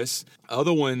humorous.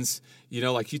 Other ones,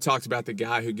 like you talked about the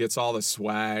guy who gets all the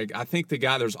swag. I think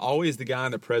there's always the guy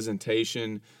in the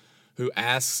presentation who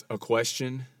asks a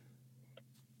question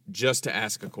just to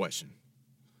ask a question.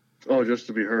 Oh, just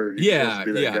to be heard.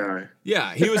 Guy.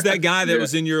 Yeah. He was that guy that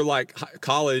was in your like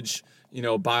college,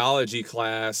 biology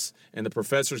class, and the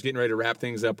professor's getting ready to wrap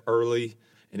things up early,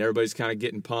 and everybody's kind of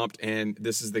getting pumped. And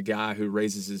this is the guy who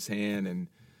raises his hand and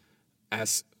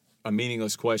asks a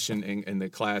meaningless question, and the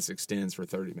class extends for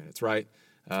 30 minutes, right?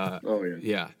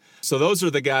 Yeah. So those are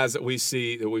the guys that we've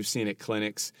seen at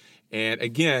clinics. And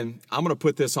again, I'm going to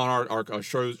put this on our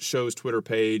show's Twitter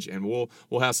page, and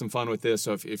we'll have some fun with this.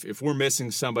 So if we're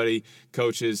missing somebody,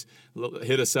 coaches,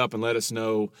 hit us up and let us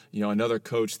know, another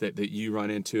coach that you run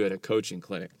into at a coaching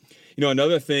clinic.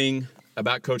 Another thing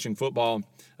about coaching football,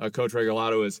 Coach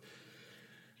Regalado, is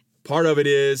part of it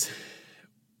is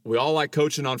we all like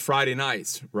coaching on Friday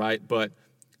nights, right? But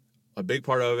a big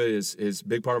part of it is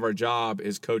big part of our job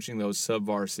is coaching those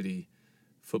sub-varsity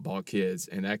football kids,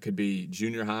 and that could be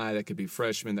junior high, that could be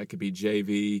freshman, that could be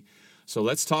JV. So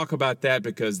let's talk about that,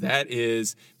 because that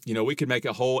is, we could make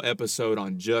a whole episode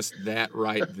on just that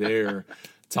right there,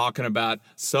 talking about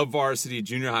sub-varsity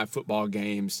junior high football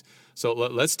games. So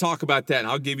let's talk about that, and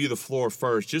I'll give you the floor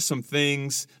first. Just some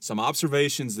things, some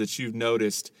observations that you've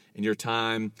noticed in your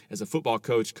time as a football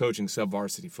coach coaching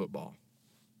sub-varsity football.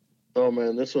 Oh,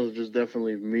 man, this was just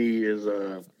definitely me as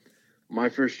my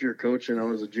first year coaching. I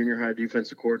was a junior high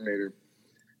defensive coordinator,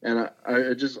 and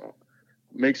it just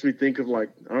makes me think of, like,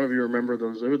 I don't know if you remember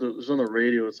those. It was on the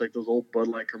radio. It's like those old Bud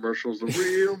Light commercials, the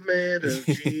real man of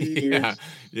genius.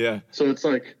 Yeah. So it's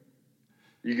like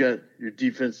you got your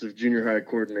defensive junior high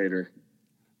coordinator.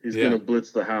 He's going to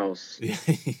blitz the house.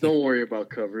 Don't worry about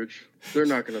coverage. They're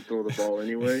not going to throw the ball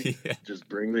anyway. Just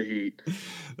bring the heat.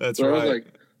 That's right.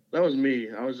 That was me.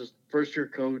 I was just first year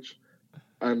coach.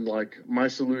 And like my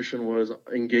solution was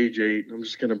engage 8. I'm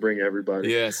just going to bring everybody.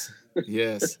 Yes.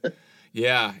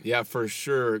 Yeah, for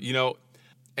sure.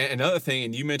 Another thing,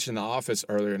 and you mentioned The Office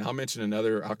earlier, and I'll mention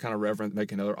another, I'll kind of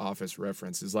make another Office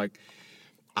reference, is like,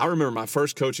 I remember my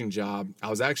first coaching job, I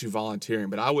was actually volunteering,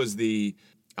 but I was the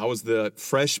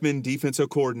freshman defensive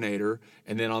coordinator,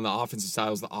 and then on the offensive side,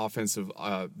 I was the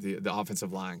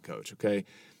offensive line coach, okay?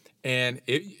 And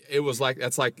it was like,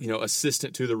 that's like,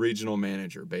 assistant to the regional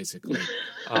manager, basically.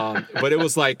 But it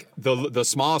was like the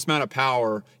smallest amount of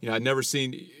power, I'd never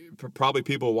seen, probably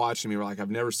people watching me were like, I've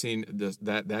never seen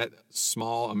that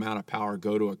small amount of power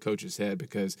go to a coach's head,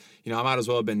 because, I might as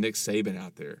well have been Nick Saban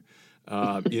out there.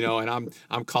 And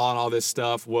I'm calling all this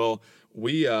stuff. Well,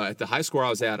 we, at the high school I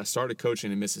was at, I started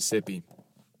coaching in Mississippi.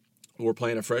 We're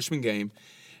playing a freshman game,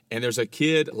 and there's a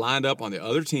kid lined up on the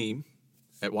other team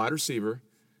at wide receiver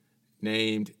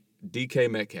named DK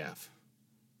Metcalf,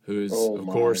 who is, of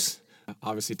course,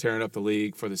 obviously tearing up the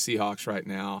league for the Seahawks right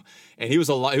now. And he was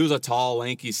a tall,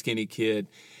 lanky, skinny kid,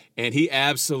 and he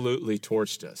absolutely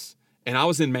torched us. And I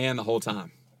was in man the whole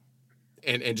time.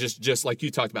 And just like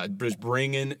you talked about, just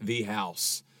bringing the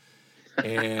house.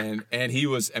 And he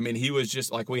was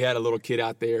just like, we had a little kid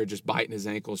out there just biting his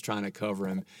ankles trying to cover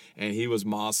him, and he was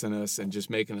mossing us and just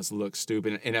making us look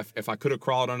stupid. And if I could have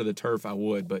crawled under the turf, I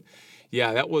would. But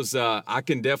yeah, that was I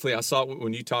saw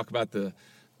when you talk about the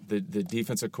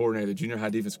defensive coordinator, the junior high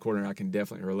defensive coordinator, I can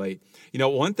definitely relate.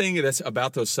 One thing that's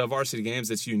about those sub-varsity games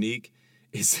that's unique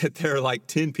is that there are like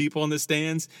 10 people in the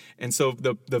stands, and so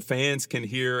the fans can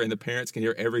hear and the parents can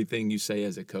hear everything you say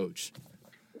as a coach.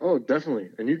 Oh,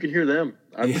 definitely. And you can hear them.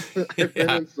 I've been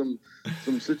in some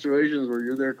situations where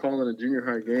you're there calling a junior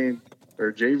high game or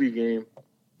a JV game,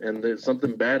 and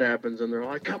something bad happens, and they're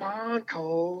like, "Come on,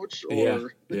 coach!"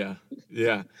 Or, yeah.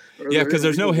 Because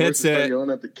there's no headset.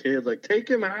 Yelling at the kids, like, "Take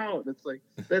him out!" It's like,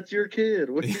 that's your kid.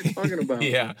 What are you talking about?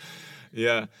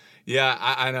 Yeah,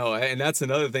 I know. And that's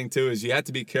another thing, too, is you have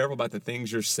to be careful about the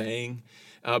things you're saying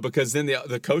because then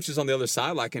the coaches on the other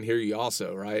sideline can hear you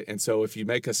also, right? And so if you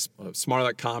make a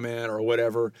smart comment or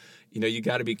whatever, you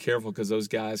got to be careful because those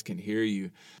guys can hear you.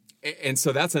 And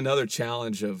so that's another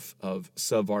challenge of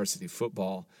sub-varsity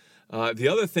football. The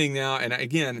other thing now, and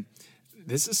again,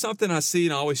 this is something I see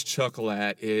and I always chuckle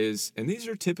at is, and these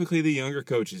are typically the younger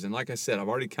coaches. And like I said, I've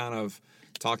already kind of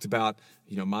talked about,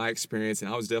 my experience,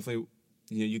 and I was definitely,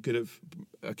 you could have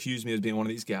accused me as being one of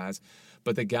these guys.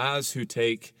 But the guys who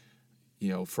take,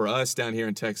 for us down here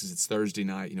in Texas, it's Thursday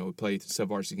night. We play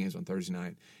sub-varsity games on Thursday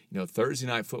night. Thursday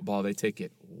night football, they take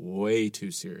it way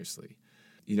too seriously.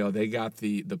 They got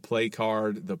the play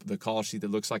card, the call sheet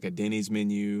that looks like a Denny's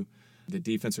menu. The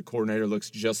defensive coordinator looks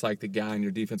just like the guy in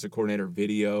your defensive coordinator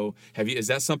video. Is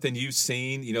that something you've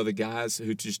seen, the guys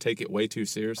who just take it way too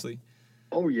seriously?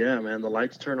 Oh, yeah, man. The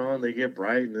lights turn on, they get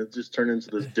bright, and it just turns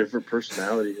into this different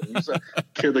personality. And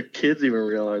the kids even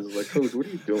realize, like, Coach, what are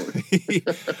you doing?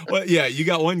 Well, yeah, you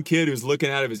got one kid who's looking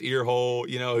out of his ear hole,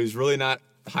 who's really not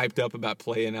hyped up about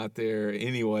playing out there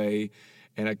anyway,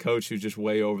 and a coach who's just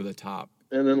way over the top.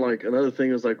 And then, like, another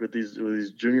thing is, like, with these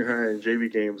junior high and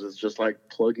JV games, it's just, like,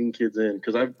 plugging kids in.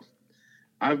 Because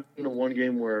I've been in one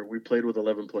game where we played with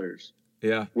 11 players.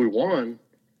 Yeah. We won,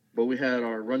 but we had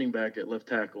our running back at left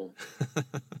tackle.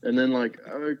 And then, like,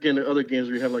 again, other games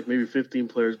where you have, like, maybe 15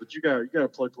 players, but you got to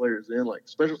plug players in, like,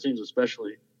 special teams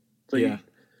especially. So you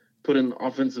put in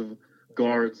offensive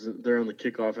guards there on the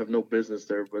kickoff, have no business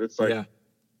there. But it's like,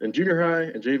 in junior high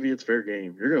and JV, it's fair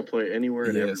game. You're going to play anywhere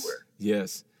and everywhere.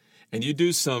 Yes. And you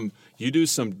do some.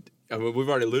 I mean, we've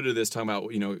already alluded to this, talking about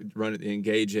running the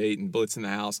Engage 8 and blitz in the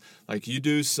house. Like, you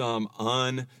do some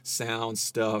unsound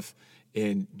stuff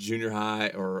in junior high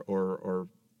or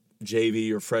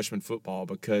JV or freshman football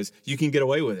because you can get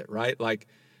away with it, right? Like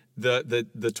the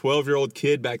 12-year-old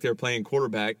kid back there playing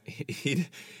quarterback, he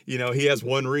has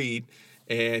one read.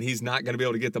 And he's not going to be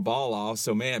able to get the ball off.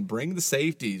 So, man, bring the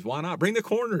safeties. Why not? Bring the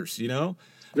corners, Yeah,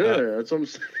 that's what I'm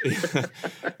saying.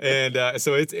 And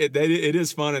so it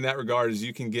is fun in that regard. Is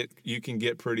you can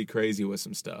get pretty crazy with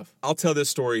some stuff. I'll tell this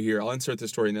story here. I'll insert this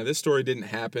story. Now, this story didn't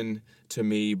happen to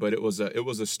me, but it was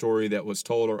a story that was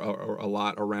told a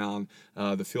lot around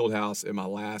the field house at my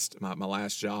last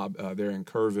job there in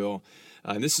Kerrville.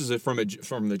 And this is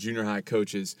from the junior high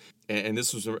coaches, and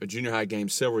this was a junior high game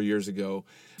several years ago.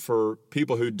 For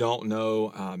people who don't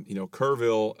know,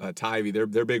 Kerrville, Tivy,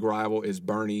 their big rival is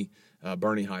Bernie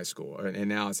High School, and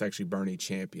now it's actually Bernie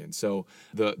Champion. So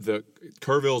the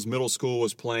Kerrville's middle school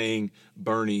was playing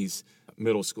Bernie's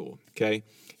middle school. Okay,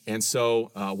 and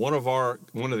so one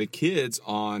of the kids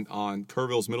on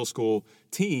Kerrville's middle school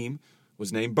team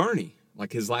was named Bernie,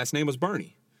 like his last name was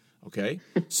Bernie. Okay,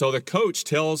 so the coach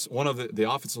tells one of the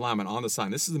offensive linemen on the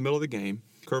side, this is the middle of the game,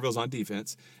 Kerrville's on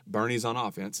defense, Bernie's on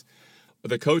offense.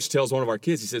 The coach tells one of our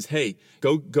kids, he says, "Hey,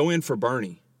 go in for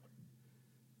Bernie."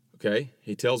 Okay,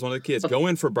 he tells one of the kids, "Go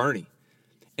in for Bernie."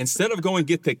 Instead of going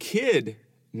get the kid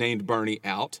named Bernie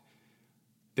out,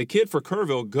 the kid for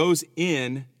Kerrville goes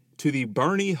in to the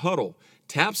Bernie huddle,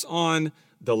 taps on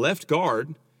the left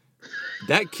guard.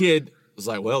 That kid was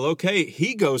like, well, okay.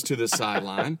 He goes to the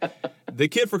sideline. The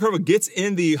kid for Kerrville gets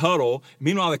in the huddle.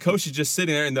 Meanwhile, the coach is just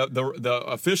sitting there, and the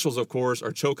officials, of course,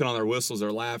 are choking on their whistles.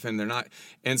 They're laughing. They're not,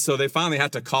 and so they finally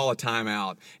have to call a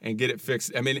timeout and get it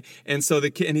fixed. I mean, and so the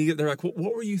kid, they're like,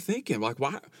 "What were you thinking? Like,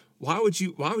 why would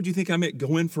you think I meant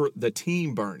go in for the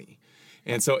team, Bernie?"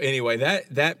 And so anyway,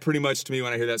 that pretty much to me,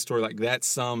 when I hear that story, like that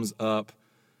sums up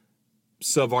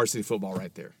sub-varsity football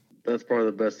right there. That's probably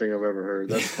the best thing I've ever heard.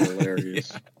 That's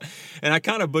hilarious. Yeah. And I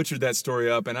kind of butchered that story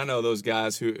up, and I know those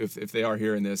guys who, if they are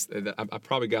hearing this, I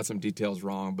probably got some details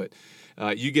wrong, but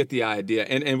you get the idea.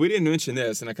 And we didn't mention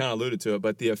this, and I kind of alluded to it,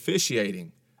 but the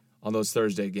officiating on those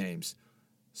Thursday games,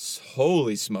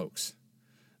 holy smokes.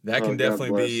 That can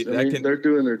definitely be. I mean, they're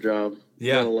doing their job.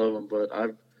 Yeah. I love them, but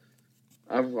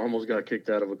I've almost got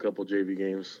kicked out of a couple JV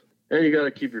games. And you got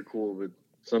to keep your cool, but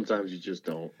sometimes you just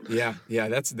don't. Yeah,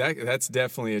 that's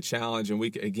definitely a challenge, and we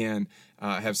again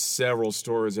have several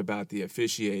stories about the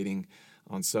officiating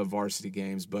on sub-varsity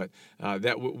games, but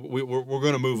that we're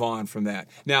going to move on from that.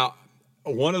 Now,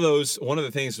 one of the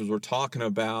things is we're talking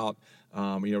about,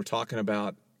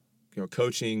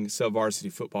 coaching sub-varsity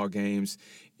football games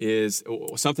is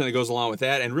something that goes along with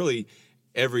that, and really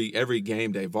every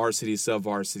game day, varsity,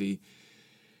 sub-varsity,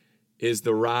 is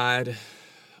the ride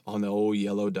on the old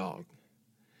yellow dog.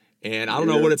 And I don't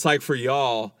know what it's like for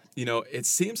y'all. It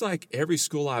seems like every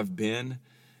school I've been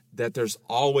that there's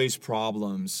always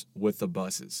problems with the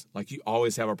buses. Like you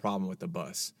always have a problem with the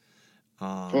bus.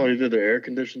 Either the air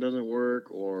condition doesn't work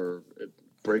or it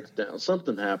breaks down.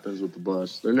 Something happens with the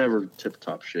bus. They're never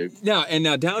tip-top shape. Now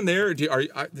down there, do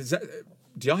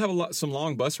y'all have some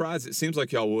long bus rides? It seems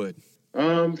like y'all would.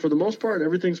 For the most part,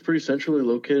 everything's pretty centrally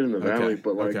located in the valley.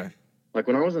 But like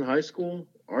when I was in high school,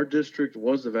 our district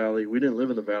was the valley. We didn't live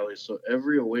in the valley, so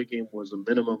every away game was a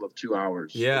minimum of 2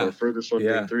 hours. Yeah. Or furthest one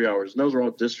being 3 hours. And those were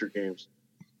all district games.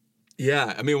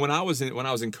 Yeah, I mean when I was in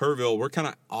Kerrville, we're kind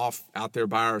of off out there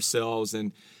by ourselves,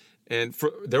 and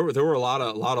there were a lot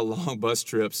of long bus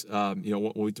trips.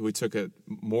 We took it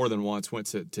more than once. Went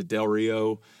to Del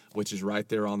Rio, which is right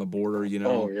there on the border.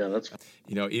 Oh yeah, that's.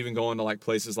 Even going to like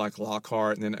places like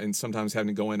Lockhart, and sometimes having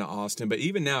to go into Austin. But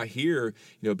even now here,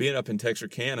 being up in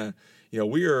Texarkana,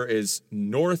 we are as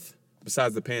north,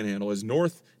 besides the Panhandle, as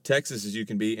north Texas as you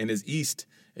can be, and as east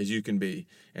as you can be.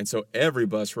 And so every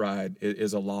bus ride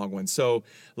is a long one. So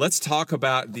let's talk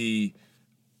about the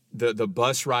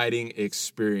bus riding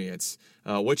experience.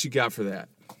 What you got for that?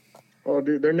 Oh,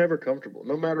 dude, they're never comfortable.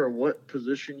 No matter what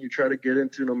position you try to get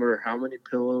into, no matter how many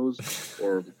pillows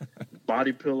or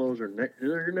body pillows or neck,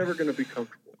 you're never going to be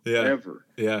comfortable. Yeah. Ever.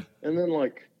 Yeah. And then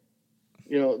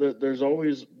there's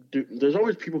always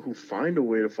people who find a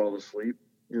way to fall asleep.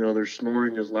 They're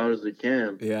snoring as loud as they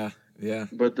can. Yeah. Yeah.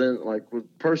 But then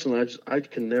personally, I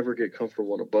can never get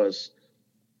comfortable on a bus.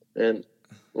 And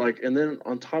then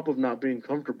on top of not being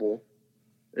comfortable,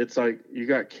 it's like you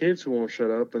got kids who won't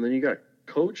shut up, and then you got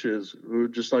coaches who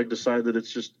just decide that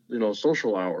it's just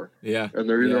social hour. Yeah. And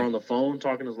they're either on the phone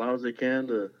talking as loud as they can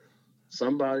to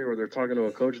somebody, or they're talking to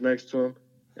a coach next to them,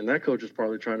 and that coach is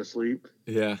probably trying to sleep.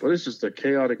 Yeah. But it's just a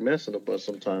chaotic mess in a bus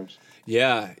sometimes.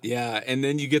 Yeah. And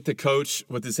then you get the coach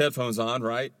with his headphones on,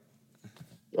 right?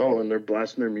 Oh, and they're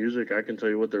blasting their music. I can tell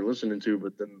you what they're listening to,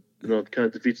 but then it kind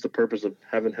of defeats the purpose of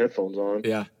having headphones on.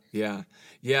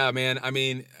 Yeah, man. I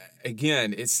mean,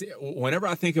 again, it's whenever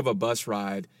I think of a bus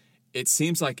ride, it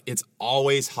seems like it's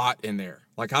always hot in there.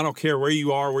 Like, I don't care where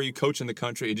you are, where you coach in the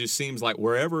country. It just seems like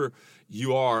wherever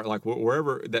you are, like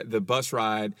wherever the bus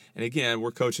ride, and again,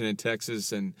 we're coaching in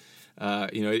Texas, and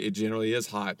it generally is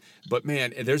hot. But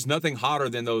man, there's nothing hotter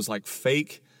than those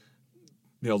fake,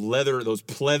 leather, those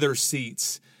pleather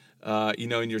seats.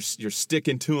 And you're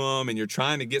sticking to them, and you're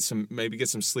trying to get some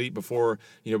sleep before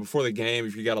the game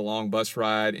if you got a long bus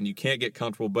ride and you can't get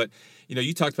comfortable. But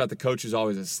you talked about the coach who's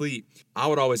always asleep. I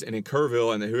would always, and in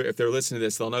Kerrville, and if they're listening to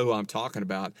this, they'll know who I'm talking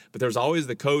about. But there's always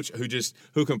the coach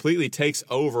who completely takes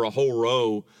over a whole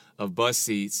row of bus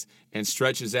seats and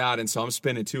stretches out. And so I'm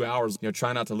spending 2 hours,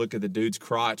 trying not to look at the dude's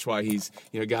crotch while he's,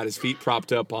 got his feet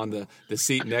propped up on the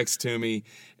seat next to me.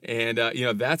 And,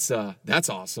 that's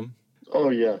awesome. Oh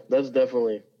yeah, that's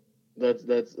definitely,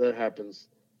 that happens.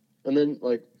 And then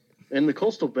in the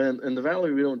Coastal Bend, in the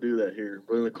Valley, we don't do that here.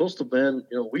 But in the Coastal Bend,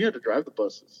 we had to drive the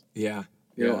buses. Yeah.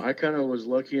 I kind of was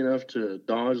lucky enough to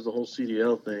dodge the whole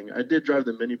CDL thing. I did drive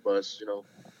the minibus,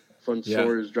 fun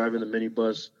story is driving the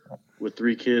minibus with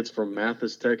 3 kids from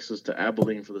Mathis, Texas to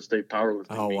Abilene for the state powerlifting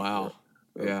meet. Oh, wow.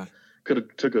 Yeah. Could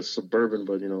have took a Suburban,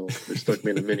 but, they stuck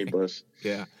me in a minibus.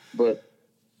 Yeah. But,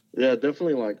 yeah,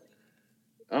 definitely,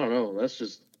 I don't know. That's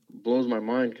just blows my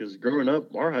mind because growing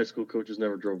up, our high school coaches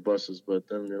never drove buses. But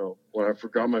then, when I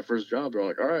got my first job, they're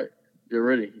like, all right, get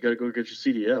ready. You got to go get your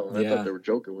CDL. And I thought they were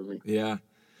joking with me. Yeah.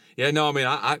 Yeah, no, I mean,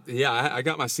 I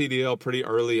got my CDL pretty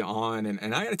early on.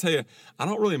 And I got to tell you, I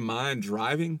don't really mind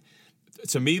driving.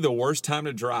 To me, the worst time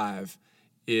to drive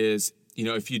is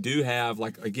if you do have,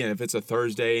 like, again, if it's a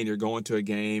Thursday and you're going to a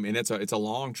game and it's a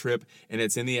long trip and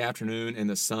it's in the afternoon and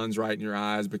the sun's right in your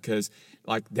eyes, because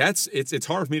like it's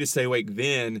hard for me to stay awake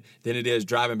then than it is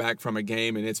driving back from a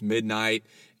game and it's midnight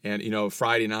and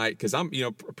Friday night, because I'm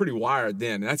pretty wired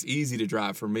then, and that's easy to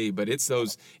drive for me. But it's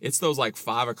those like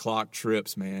 5 o'clock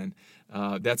trips, man.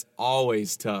 That's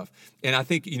always tough. And I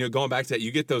think going back to that,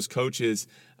 you get those coaches.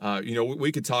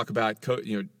 We could talk about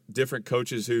different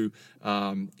coaches who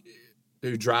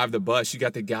drive the bus. You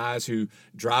got the guys who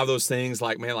drive those things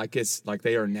like it's like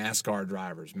they are NASCAR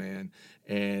drivers, man.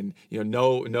 And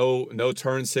no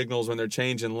turn signals when they're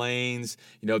changing lanes.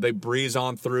 They breeze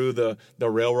on through the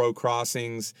railroad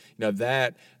crossings.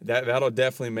 That'll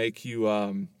definitely make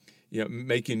you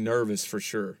make you nervous for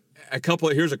sure.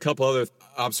 Here's a couple other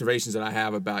observations that I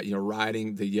have about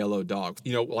riding the Yellow Dog.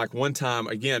 Like one time,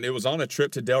 again, it was on a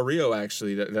trip to Del Rio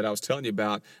actually that I was telling you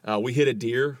about. We hit a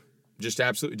deer.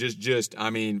 I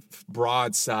mean,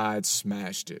 broadside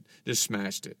smashed it.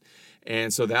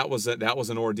 And so that was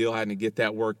an ordeal, having to get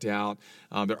that worked out.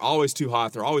 They're always too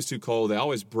hot. They're always too cold. They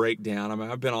always break down. I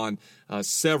mean, I've been on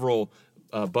several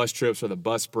bus trips where the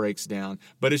bus breaks down,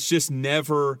 but it's just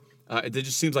never. It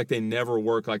just seems like they never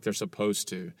work like they're supposed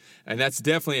to. And that's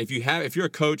definitely, if you're a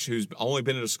coach who's only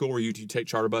been at a school where you take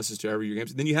charter buses to every your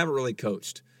games, then you haven't really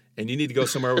coached. And you need to go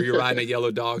somewhere where you're riding a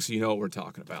Yellow Dog so you know what we're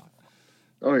talking about.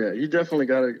 Oh, yeah. You definitely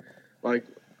got to, like,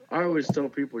 I always tell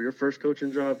people, your first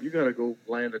coaching job, you got to go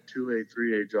land a 2A,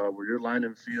 3A job where you're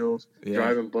lining fields,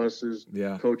 driving buses,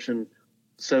 coaching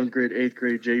 7th grade, 8th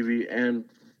grade, JV, and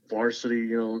varsity,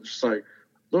 just like,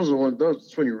 that's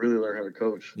when you really learn how to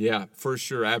coach. Yeah, for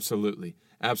sure. Absolutely.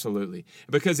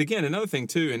 Because, again, another thing,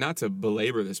 too, and not to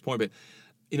belabor this point, but,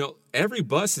 every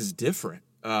bus is different.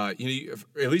 At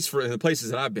least for the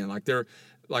places that I've been, like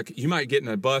you might get in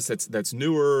a bus that's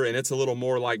newer and it's a little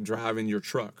more like driving your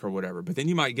truck or whatever. But then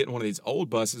you might get in one of these old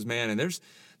buses, man, and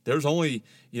there's only,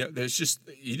 there's just,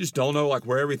 you just don't know like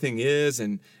where everything is.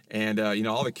 And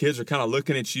all the kids are kind of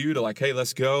looking at you to like, hey,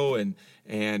 let's go. And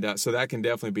so that can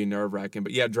definitely be nerve wracking.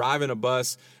 But yeah, driving a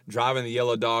bus, driving the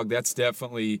Yellow Dog, that's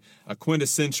definitely a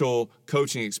quintessential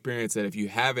coaching experience that if you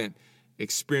haven't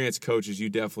experienced coaches, you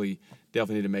definitely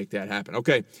need to make that happen.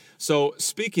 Okay, so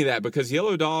speaking of that, because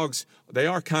Yellow Dogs, they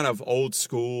are kind of old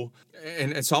school,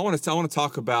 and so I want to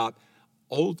talk about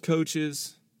old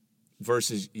coaches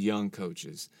versus young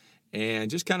coaches, and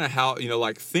just kind of how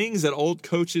like things that old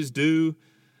coaches do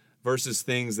versus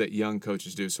things that young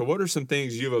coaches do. So, what are some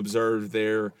things you've observed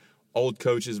there, old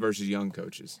coaches versus young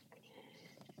coaches?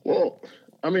 Well,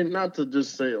 I mean, not to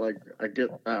just say like I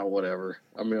get whatever.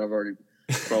 I mean, I've already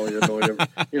probably annoyed him.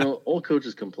 Old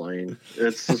coaches complain.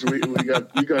 It's just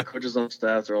you got coaches on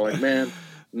staff that are like, man,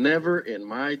 never in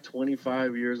my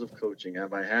 25 years of coaching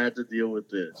have I had to deal with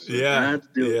this.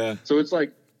 So it's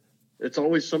like it's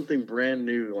always something brand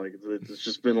new. Like it's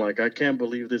just been like, I can't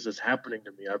believe this is happening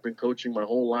to me. I've been coaching my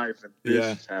whole life, and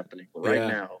this is happening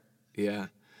now.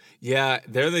 Yeah,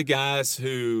 they're the guys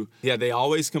who they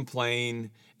always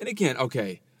complain. And again,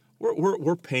 okay.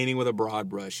 We're painting with a broad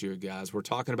brush here, guys. We're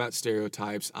talking about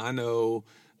stereotypes. I know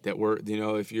that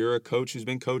if you're a coach who's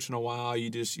been coaching a while,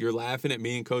 you're laughing at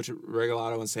me and Coach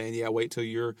Regalado and saying, yeah, wait till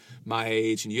you're my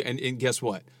age. And guess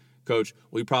what, Coach?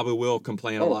 We probably will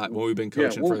complain a lot when we've been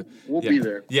coaching we'll be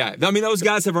there. Yeah, I mean, those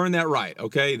guys have earned that right,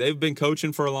 okay? They've been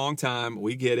coaching for a long time.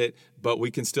 We get it, but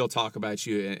we can still talk about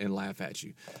you and laugh at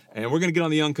you. And we're going to get on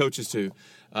the young coaches too.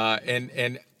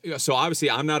 And so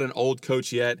obviously I'm not an old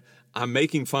coach yet. I'm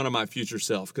making fun of my future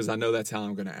self because I know that's how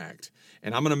I'm going to act.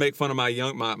 And I'm going to make fun of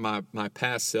my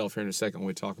past self here in a second when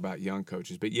we talk about young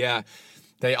coaches. But yeah,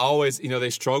 they always, they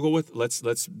struggle with,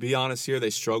 let's be honest here, they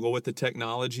struggle with the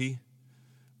technology,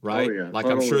 right? Oh, yeah. Like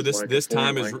I'm sure this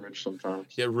time is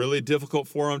really difficult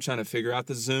for them trying to figure out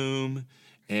the Zoom.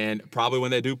 And probably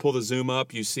when they do pull the Zoom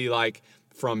up, you see like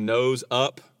from nose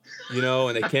up,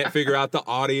 and they can't figure out the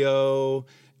audio.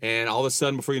 And all of a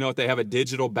sudden, before you know it, they have a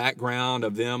digital background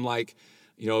of them, like,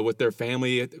 with their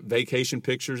family vacation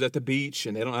pictures at the beach,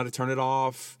 and they don't know how to turn it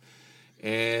off.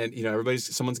 And,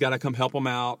 someone's got to come help them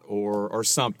out or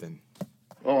something.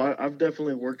 Oh, I've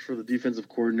definitely worked for the defensive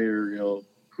coordinator,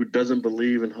 who doesn't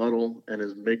believe in huddle and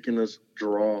is making us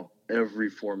draw every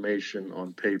formation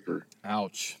on paper.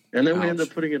 Ouch. And then we end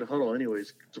up putting it in huddle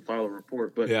anyways to file a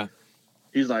report. But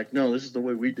he's like, no, this is the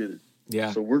way we did it.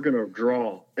 Yeah. So we're going to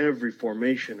draw every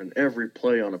formation and every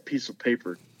play on a piece of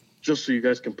paper just so you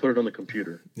guys can put it on the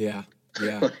computer. Yeah.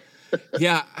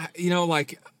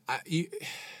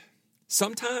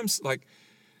 Sometimes like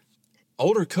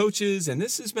older coaches, and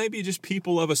this is maybe just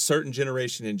people of a certain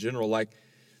generation in general, like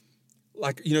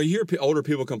like, you hear older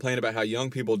people complain about how young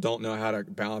people don't know how to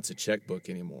balance a checkbook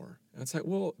anymore. And it's like,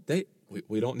 well,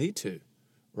 we don't need to,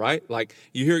 right? Like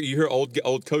you hear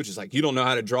old coaches like, you don't know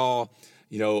how to draw,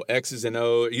 X's and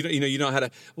O's. You know how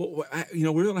to. Well,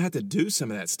 we don't have to do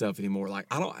some of that stuff anymore. Like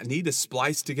I don't need to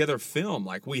splice together film.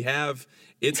 Like we have,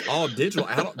 it's all digital.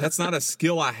 That's not a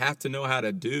skill I have to know how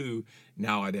to do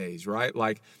nowadays, right?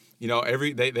 Like.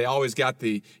 They always got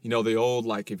the old,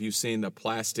 like if you've seen the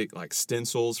plastic like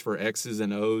stencils for X's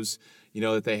and O's,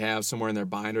 that they have somewhere in their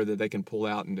binder that they can pull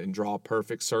out and draw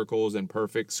perfect circles and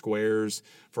perfect squares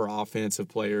for offensive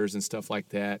players and stuff like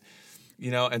that.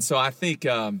 And so I think,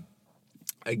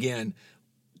 again,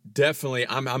 definitely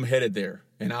I'm headed there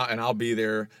and I'll be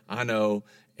there. I know.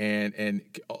 And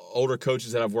older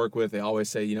coaches that I've worked with, they always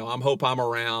say, hope I'm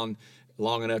around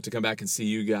long enough to come back and see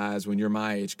you guys when you're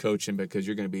my age coaching because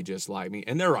you're going to be just like me.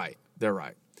 And they're right. They're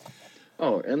right.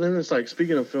 Oh, and then it's like,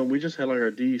 speaking of film, we just had like our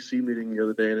DEC meeting the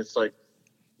other day, and it's like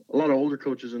a lot of older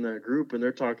coaches in that group, and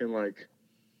they're talking like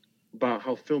about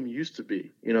how film used to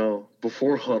be,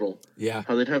 before huddle. Yeah.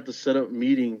 How they'd have to set up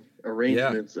meeting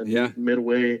arrangements and meet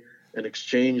midway and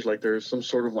exchange like there's some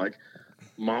sort of like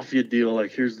mafia deal.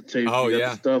 Like, here's the tape. Oh, you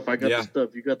got the stuff. I got the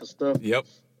stuff. You got the stuff. Yep.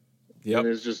 And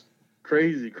it's just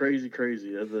crazy.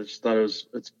 I just thought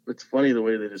it's funny the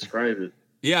way they describe it.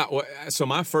 Yeah. Well, so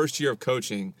my first year of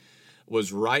coaching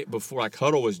was right before, like,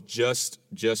 huddle was just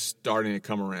starting to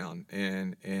come around.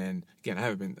 And again, I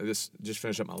haven't been, just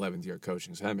finished up my 11th year of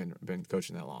coaching, so I haven't been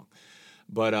coaching that long.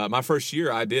 But my first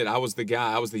year I was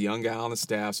the young guy on the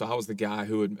staff. So I was the guy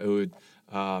who would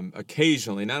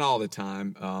occasionally, not all the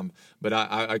time, but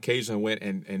I occasionally went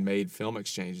and made film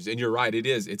exchanges. And you're right,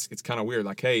 it's kind of weird.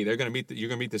 Like, hey, you're gonna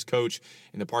meet this coach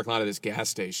in the parking lot of this gas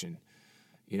station.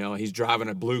 He's driving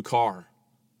a blue car.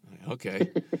 Okay.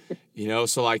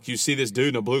 So like you see this dude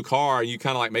in a blue car and you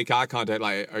kind of like make eye contact,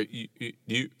 like, are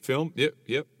you film?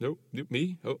 Yep, nope,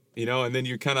 me. Oh, and then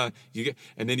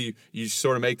you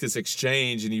sort of make this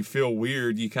exchange and you feel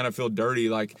weird. You kind of feel dirty,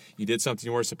 like you did something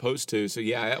you weren't supposed to. So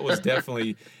yeah, that was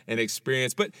definitely an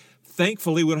experience. But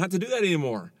thankfully, we don't have to do that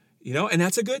anymore. And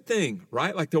that's a good thing,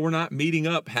 right? Like that we're not meeting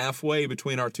up halfway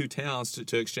between our two towns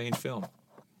to exchange film.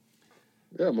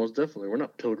 Yeah, most definitely. We're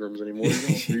not pilgrims anymore.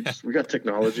 We got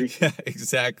technology. Yeah,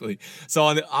 exactly. So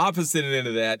on the opposite end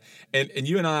of that, and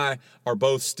you and I are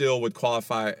both still would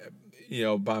qualify,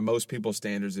 by most people's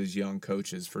standards as young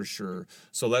coaches for sure.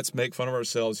 So let's make fun of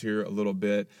ourselves here a little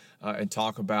bit and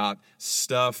talk about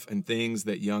stuff and things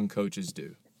that young coaches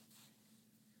do.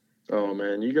 Oh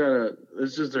man,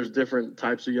 there's different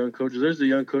types of young coaches. There's the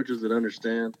young coaches that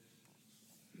understand,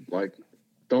 like,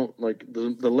 don't like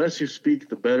the less you speak,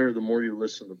 the better. The more you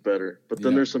listen, the better. But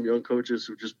then there's some young coaches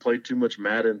who just play too much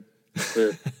Madden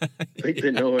that think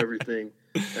they know everything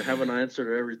and have an answer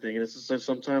to everything. And it's just like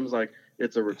sometimes like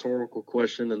it's a rhetorical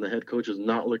question and the head coach is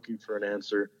not looking for an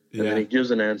answer, and then he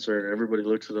gives an answer and everybody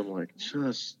looks at him like,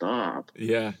 just stop.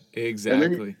 Yeah,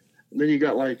 exactly. And then you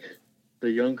got like the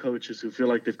young coaches who feel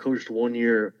like they've coached 1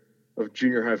 year of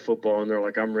junior high football and they're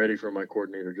like, I'm ready for my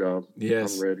coordinator job.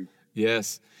 Yes. I'm ready.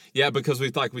 Yes. Yeah, because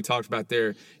we talked about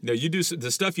there, you do the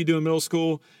stuff you do in middle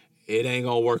school, it ain't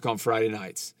going to work on Friday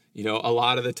nights. A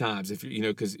lot of the times if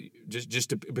because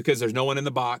because there's no one in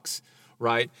the box,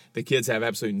 right? The kids have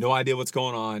absolutely no idea what's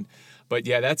going on. But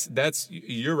yeah, that's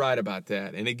you're right about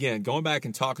that. And again, going back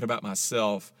and talking about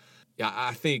myself, yeah,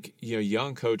 I think,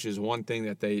 young coaches, one thing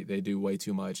that they do way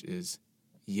too much is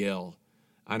yell.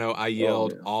 I know I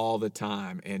yelled all the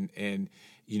time and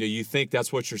you think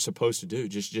that's what you're supposed to do.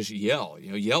 Just yell,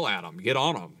 yell at them, get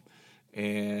on them.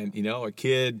 And, a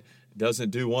kid doesn't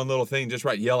do one little thing just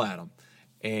right, yell at them.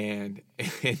 And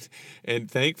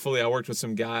thankfully I worked with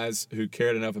some guys who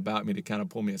cared enough about me to kind of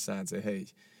pull me aside and say, hey,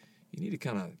 you need to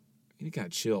kind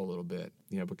of chill a little bit,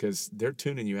 because they're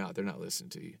tuning you out. They're not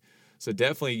listening to you. So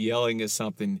definitely yelling is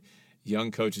something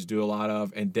young coaches do a lot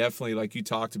of, and definitely, like you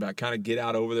talked about, kind of get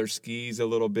out over their skis a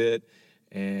little bit.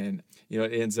 And,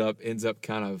 it ends up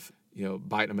kind of,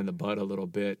 biting them in the butt a little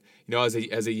bit. As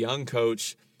a young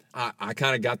coach, I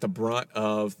kind of got the brunt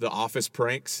of the office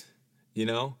pranks,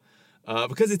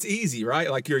 because it's easy, right?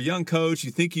 Like you're a young coach,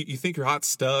 you think you're hot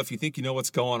stuff, you think you know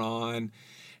what's going on.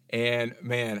 And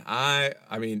man, I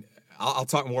mean, I'll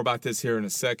talk more about this here in a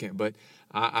second, but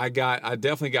I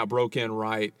definitely got broke in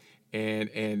right.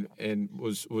 And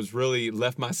was really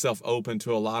left myself open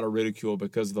to a lot of ridicule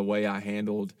because of the way I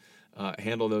handled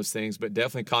those things, but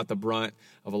definitely caught the brunt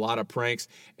of a lot of pranks.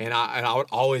 And I would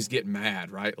always get mad,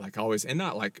 right? Like always, and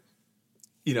not like,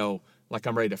 like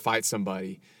I'm ready to fight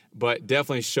somebody, but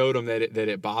definitely showed them that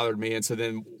it bothered me. And so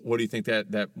then what do you think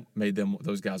that made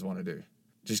those guys want to do?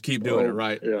 Just keep doing it,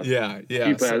 right? Yeah. Yeah.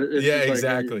 Keep at it. It's yeah, just like,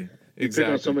 exactly. you pick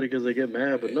on somebody because they get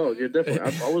mad, but no, yeah, definitely.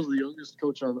 I was the youngest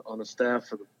coach on the staff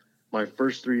for my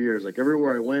first 3 years. Like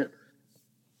everywhere I went,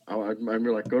 I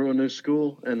remember like go to a new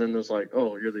school, and then it's like,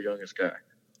 oh, you're the youngest guy.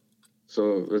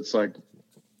 So it's like,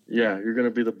 yeah, you're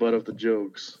gonna be the butt of the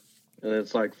jokes. And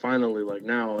it's like finally, like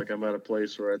now, like I'm at a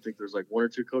place where I think there's like 1 or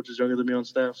 2 coaches younger than me on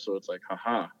staff. So it's like,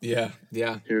 haha. Yeah.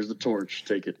 Here's the torch,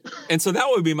 take it. And so that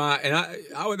would be that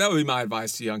would be my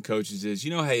advice to young coaches is,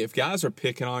 hey, if guys are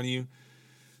picking on you,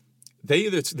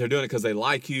 they're doing it because they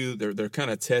like you, they're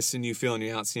kind of testing you, feeling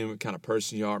you out, seeing what kind of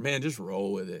person you are. Man, just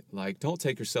roll with it. Like, don't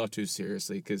take yourself too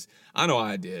seriously, because I know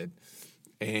I did,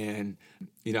 and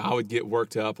I would get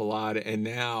worked up a lot, and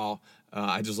now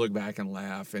I just look back and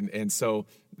laugh, and so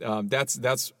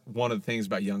that's one of the things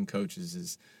about young coaches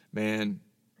is, man,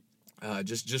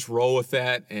 just roll with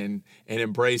that and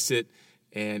embrace it,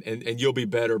 and you'll be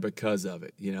better because of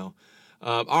it.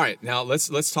 All right, now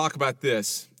let's talk about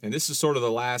this, and this is sort of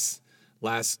the last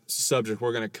subject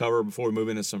we're going to cover before we move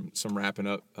into some wrapping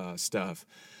up stuff.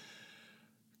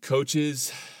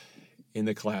 Coaches in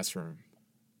the classroom.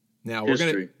 Now we're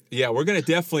gonna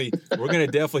definitely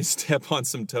step on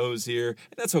some toes here,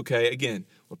 and that's okay. Again,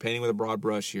 we're painting with a broad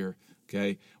brush here.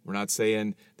 Okay, we're not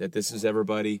saying that this is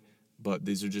everybody, but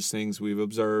these are just things we've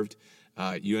observed.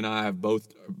 You and I have both.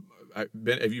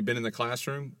 Have you been in the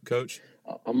classroom, Coach?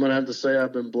 I'm gonna have to say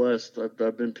I've been blessed.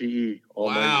 I've been PE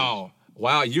all my years.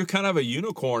 Wow, you're kind of a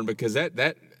unicorn, because that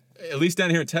at least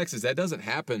down here in Texas, that doesn't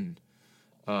happen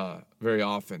very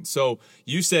often. So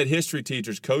you said history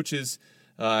teachers, coaches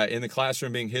in the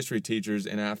classroom being history teachers,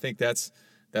 and I think that's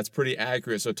pretty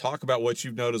accurate. So talk about what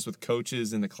you've noticed with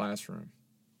coaches in the classroom.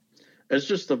 It's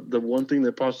just the one thing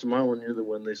that pops to mind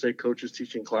when they say coaches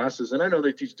teaching classes, and I know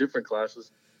they teach different classes,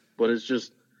 but it's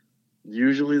just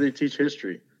usually they teach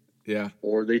history. Yeah.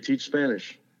 Or they teach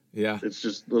Spanish. Yeah. It's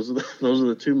just those are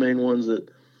the 2 main ones that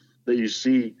you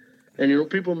see. And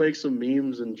people make some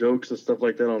memes and jokes and stuff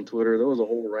like that on Twitter. There was a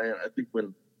whole rant, I think,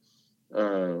 when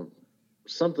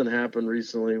something happened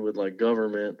recently with like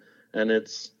government, and it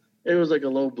was like a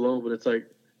low blow, but it's like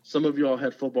some of y'all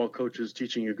had football coaches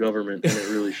teaching you government, and it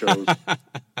really shows.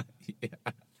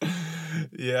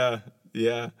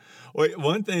 Yeah. Wait,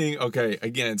 one thing, okay,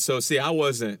 again, so see, I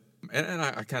wasn't, and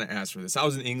I kind of asked for this. I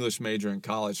was an English major in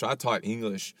college, so I taught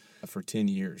English for 10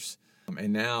 years.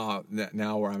 And now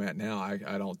where I'm at now,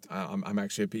 I'm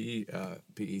actually a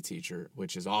PE teacher,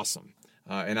 which is awesome.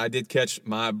 And I did catch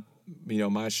my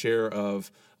share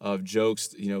of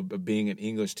jokes, being an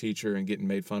English teacher and getting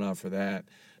made fun of for that,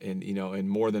 and in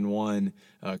more than one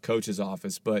coach's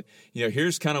office. But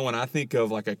here's kind of when I think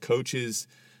of like a coaches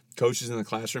in the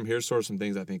classroom. Here's sort of some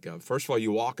things I think of. First of all,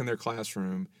 you walk in their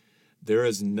classroom, there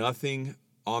is nothing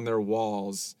on their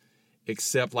walls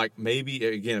except, like, maybe,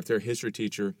 again, if they're a history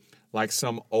teacher, like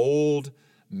some old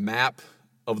map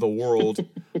of the world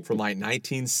from like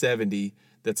 1970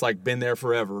 that's like been there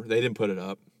forever. They didn't put it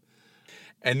up.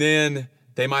 And then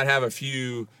they might have a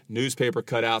few newspaper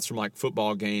cutouts from like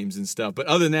football games and stuff. But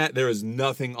other than that, there is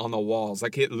nothing on the walls.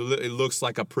 Like it looks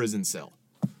like a prison cell.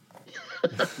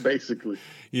 Basically.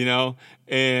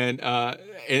 And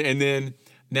then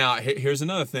now here's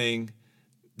another thing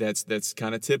that's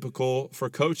kind of typical for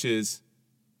coaches,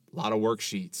 a lot of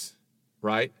worksheets,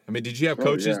 right? I mean, did you have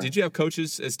coaches? Yeah. Did you have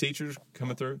coaches as teachers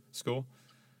coming through school?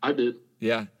 I did.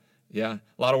 Yeah. A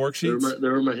lot of worksheets. They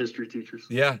were my history teachers.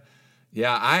 Yeah.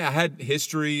 I had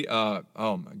history. Oh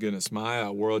my goodness, my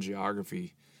world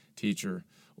geography teacher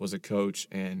was a coach,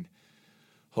 and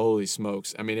holy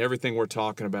smokes! I mean, everything we're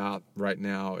talking about right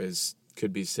now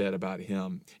could be said about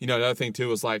him. Another thing too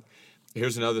was like,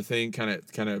 here's another thing, kind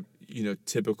of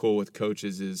typical with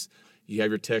coaches is you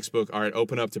have your textbook. All right,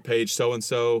 open up to page so and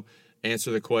so.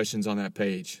 Answer the questions on that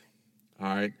page. All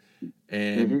right,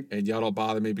 and y'all don't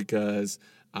bother me because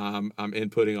I'm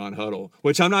inputting on Huddle,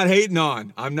 which I'm not hating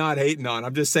on.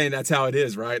 I'm just saying that's how it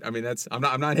is, right? I mean,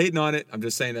 I'm not hating on it. I'm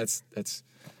just saying that's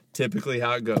typically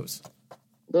how it goes.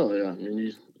 Oh yeah, I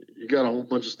mean you got a whole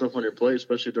bunch of stuff on your plate,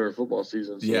 especially during football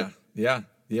season. So.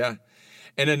 Yeah.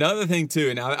 And another thing too,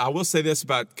 and I will say this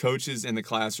about coaches in the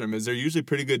classroom, is they're usually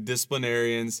pretty good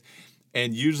disciplinarians,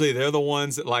 and usually they're the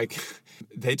ones that like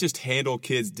they just handle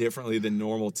kids differently than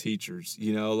normal teachers.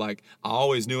 Like I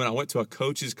always knew when I went to a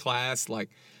coach's class, like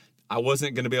I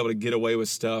wasn't going to be able to get away with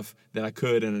stuff that I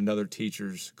could in another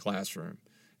teacher's classroom.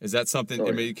 Is that something?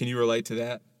 I mean, can you relate to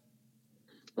that?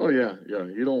 Oh yeah.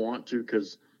 You don't want to,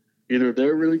 because either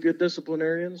they're really good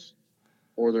disciplinarians,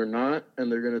 or they're not, and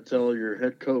they're going to tell your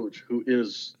head coach, who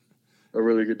is a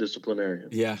really good disciplinarian.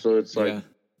 Yeah. So it's like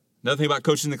another thing about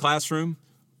coaching in the classroom: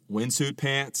 windsuit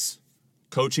pants,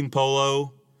 coaching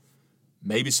polo,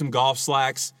 maybe some golf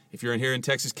slacks. If you're in here in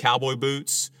Texas, cowboy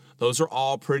boots. Those are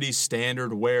all pretty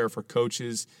standard wear for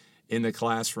coaches in the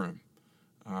classroom.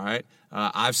 All right.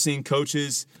 I've seen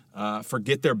coaches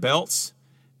forget their belts,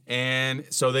 and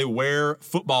so they wear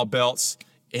football belts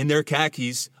in their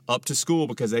khakis up to school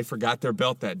because they forgot their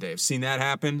belt that day. I've seen that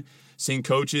happen. Seen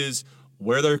coaches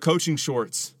wear their coaching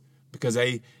shorts because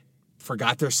they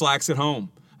forgot their slacks at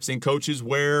home. I've seen coaches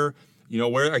wear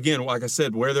again, like I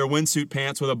said, wear their windsuit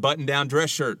pants with a button-down dress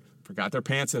shirt, forgot their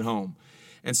pants at home.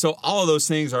 And so all of those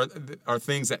things are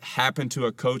things that happen to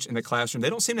a coach in the classroom. They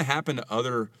don't seem to happen to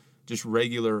other just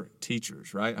regular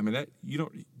teachers, right? I mean, that you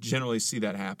don't generally see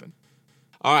that happen.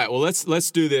 All right, well, let's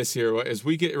do this here as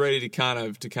we get ready to kind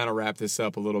of wrap this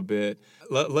up a little bit.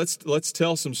 Let's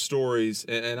tell some stories,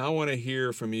 and I want to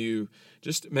hear from you.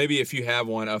 Just maybe if you have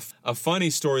one, a funny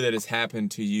story that has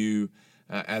happened to you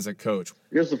as a coach.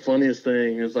 I guess the funniest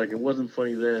thing is, like, it wasn't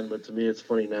funny then, but to me it's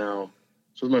funny now.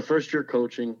 So it was my first year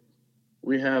coaching.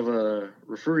 We have a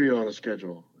Refugio on the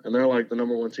schedule, and they're like the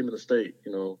number one team in the state.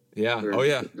 Yeah.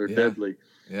 They're deadly.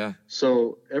 Yeah.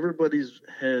 So everybody's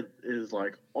head is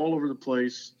like all over the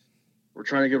place. We're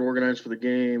trying to get organized for the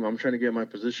game. I'm trying to get my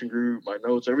position group, my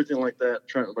notes, everything like that.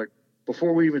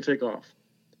 Before we even take off.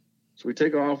 So we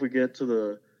take off. We get to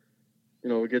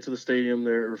the stadium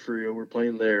there at Refugio. We're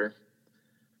playing there,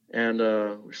 and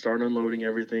we start unloading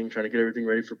everything, trying to get everything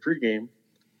ready for pregame.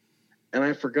 And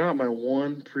I forgot my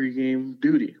one pregame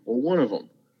duty. Well, one of them.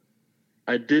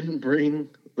 I didn't bring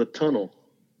the tunnel.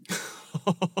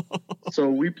 So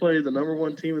we played the number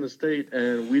one team in the state,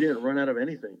 and we didn't run out of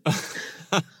anything.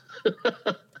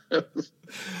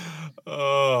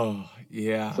 Oh,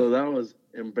 yeah. So that was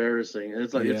embarrassing. And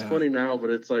it's like, It's funny now, but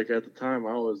it's like at the time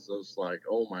I was just like,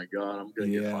 oh my God, I'm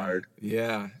going to get fired.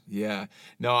 Yeah.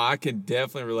 No, I can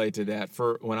definitely relate to that.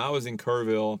 For when I was in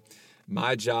Kerrville,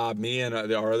 my job, me and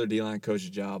our other D-line coach's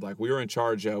job, like we were in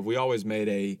charge of, we always made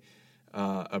a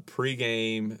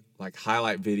pregame like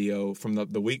highlight video from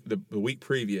the week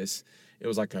previous. It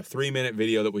was like a 3-minute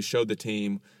video that we showed the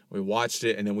team. We watched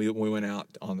it, and then we went out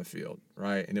on the field,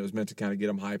 right? And it was meant to kind of get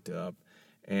them hyped up.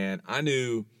 And I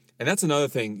knew, and that's another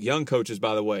thing, young coaches,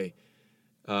 by the way,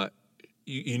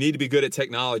 you need to be good at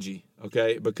technology,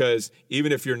 okay? Because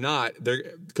even if you're not,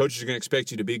 coaches are going to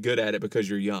expect you to be good at it because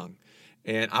you're young.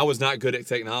 And I was not good at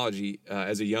technology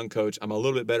as a young coach. I'm a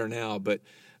little bit better now, but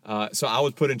so I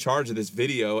was put in charge of this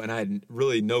video, and I had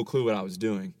really no clue what I was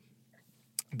doing.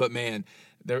 But man,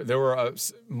 there were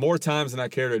more times than I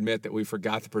care to admit that we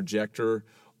forgot the projector,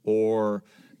 or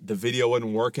the video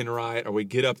wasn't working right, or we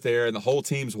get up there and the whole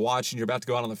team's watching. You're about to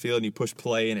go out on the field and you push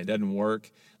play and it doesn't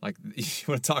work. Like, you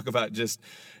want to talk about just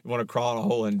you want to crawl in a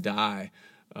hole and die.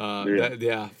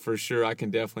 For sure, I can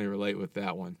definitely relate with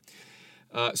that one.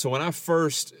 So when I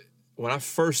first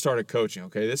started coaching,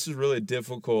 okay, this is really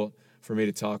difficult for me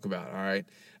to talk about, all right?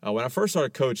 When I first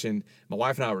started coaching, my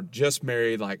wife and I were just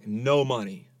married, like no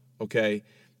money, okay?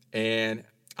 And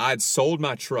I'd sold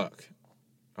my truck,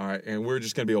 all right? And we were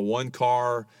just going to be a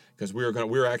one-car because we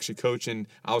were actually coaching.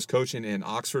 I was coaching in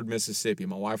Oxford, Mississippi.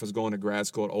 My wife was going to grad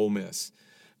school at Ole Miss,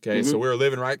 okay? Mm-hmm. So we were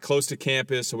living right close to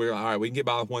campus, so we were like, all right, we can get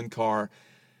by with one car.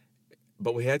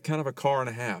 But we had kind of a car and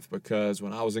a half because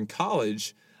when I was in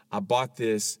college, I bought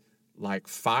this like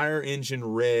fire engine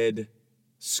red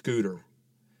scooter.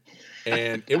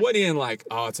 And it wasn't even like,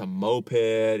 oh, it's a moped,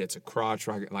 it's a crotch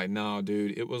rocket. Like, no,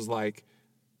 dude, it was like,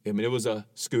 it was a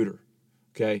scooter,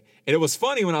 okay? And it was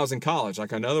funny when I was in college.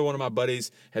 Like, another one of my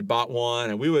buddies had bought one,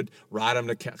 and we would ride them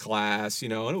to class,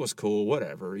 and it was cool,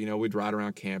 whatever. We'd ride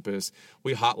around campus.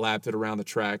 We hot lapped it around the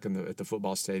track at the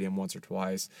football stadium once or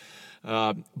twice.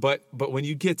 But when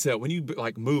you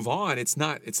like move on, it's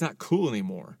not cool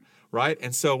anymore, right?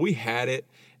 And so we had it,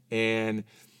 and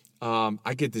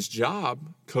I get this job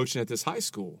coaching at this high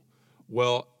school.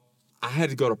 Well, I had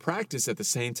to go to practice at the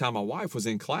same time my wife was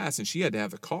in class, and she had to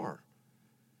have the car.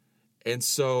 And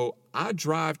so I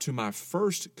drive to my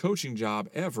first coaching job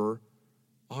ever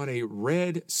on a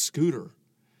red scooter.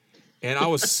 And I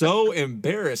was so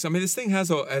embarrassed. I mean, this thing has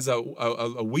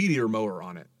a weed eater mower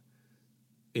on it,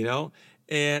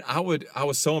 And I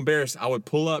was so embarrassed. I would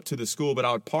pull up to the school, but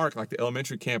I would park, like the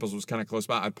elementary campus was kind of close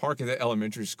by. I'd park at the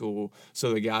elementary school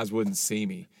so the guys wouldn't see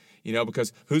me,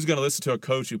 because who's going to listen to a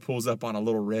coach who pulls up on a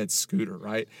little red scooter,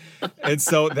 right? And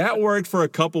so that worked for a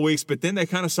couple weeks, but then they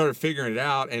kind of started figuring it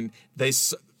out, and they,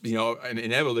 and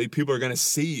inevitably people are going to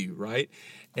see you, right?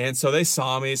 And so they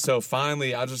saw me. So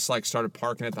finally I just like started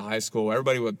parking at the high school.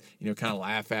 Everybody would, kind of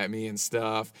laugh at me and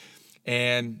stuff.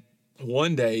 And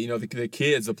one day, the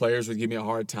kids, the players would give me a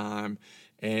hard time.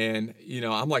 And,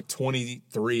 I'm like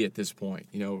 23 at this point,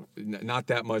 not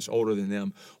that much older than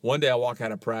them. One day I walk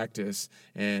out of practice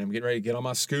and I'm getting ready to get on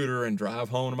my scooter and drive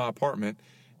home to my apartment,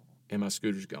 and my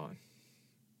scooter's gone.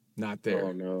 Not there.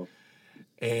 Oh, no.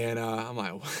 And I'm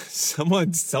like,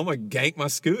 someone ganked my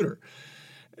scooter.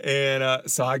 And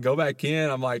so I go back in.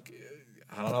 I'm like,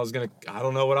 I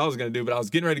don't know what I was going to do, but I was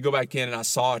getting ready to go back in, and I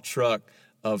saw a truck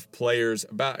of players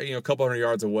about, a couple hundred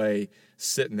yards away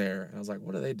sitting there. And I was like,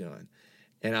 what are they doing?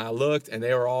 And I looked, and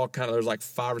they were all there's like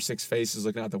 5 or 6 faces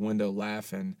looking out the window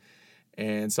laughing.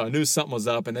 And so I knew something was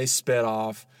up, and they sped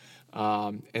off.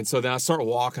 And so then I start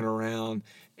walking around,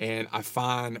 and I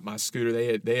find my scooter.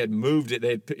 They had moved it.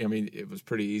 It was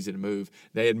pretty easy to move.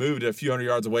 They had moved it a few hundred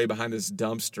yards away behind this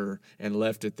dumpster and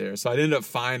left it there. So I ended up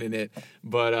finding it,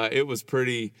 but it was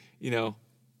pretty,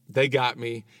 they got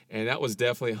me, and that was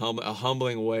definitely a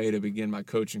humbling way to begin my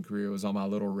coaching career, was on my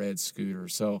little red scooter.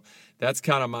 So that's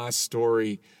kind of my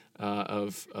story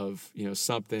of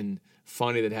something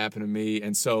funny that happened to me.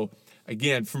 And so,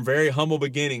 again, from very humble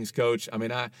beginnings, Coach,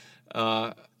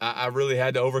 I really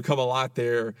had to overcome a lot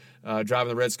there driving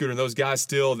the red scooter. And those guys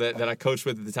still that I coached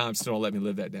with at the time still don't let me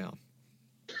live that down.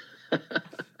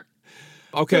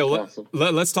 Okay, awesome.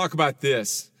 Let's talk about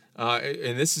this.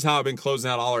 And this is how I've been closing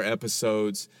out all our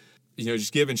episodes,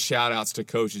 just giving shout outs to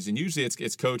coaches. And usually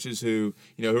it's coaches who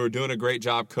are doing a great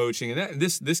job coaching. And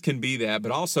this can be that,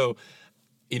 but also,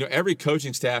 every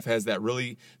coaching staff has that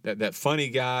really that funny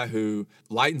guy who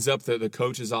lightens up the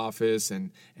coach's office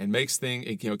and makes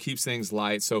keeps things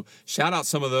light. So shout out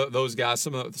some of those guys,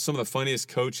 some of the funniest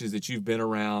coaches that you've been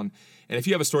around. And if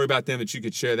you have a story about them that you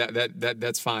could share,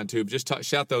 that's fine too. But just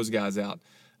shout those guys out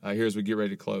here as we get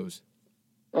ready to close.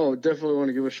 Oh, definitely want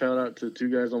to give a shout out to 2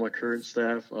 guys on my current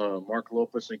staff, Mark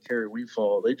Lopez and Kerry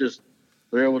Weefall.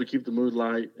 They're able to keep the mood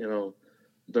light.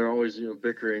 They're always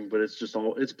bickering, but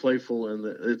it's playful,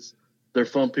 and they're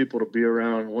fun people to be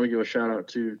around. I want to give a shout out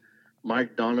to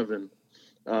Mike Donovan.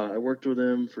 I worked with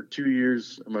him for 2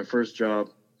 years in my first job,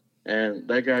 and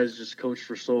that guy's just coached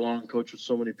for so long, coached with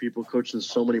so many people, coached in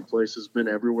so many places, been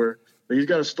everywhere. But he's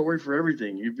got a story for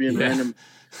everything. You'd be in random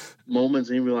moments,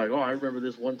 and he'd be like, "Oh, I remember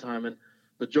this one time." And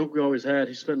the joke we always had,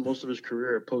 he spent most of his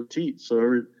career at Poteet,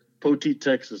 Poteet,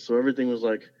 Texas. So everything was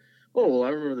like, "Oh, well, I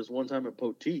remember this one time at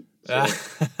Poteet." So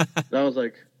that was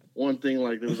like one thing,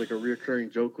 there was like a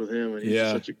reoccurring joke with him, and he's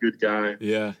just such a good guy.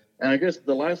 Yeah. And I guess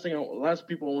the last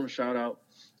people I want to shout out,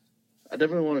 I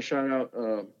definitely want to shout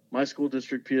out my school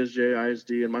district, PSJ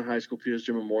ISD, and my high school,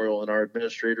 PSJ Memorial, and our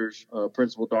administrators,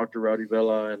 Principal Dr. Rowdy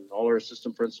Vela, and all our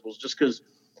assistant principals, just because,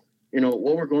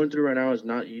 what we're going through right now is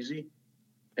not easy.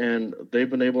 And they've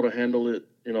been able to handle it,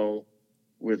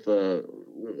 with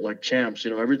like champs,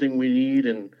 everything we need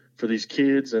and for these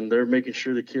kids, and they're making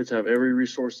sure the kids have every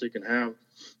resource they can have.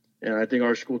 And I think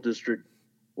our school district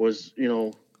was,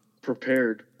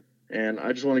 prepared. And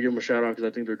I just want to give them a shout out because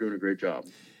I think they're doing a great job.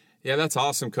 Yeah, that's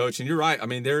awesome, Coach. And you're right.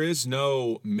 There is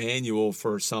no manual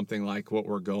for something like what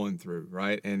we're going through,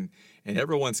 right? And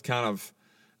everyone's kind of,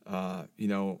 I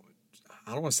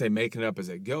don't want to say making it up as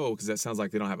they go, because that sounds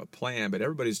like they don't have a plan, but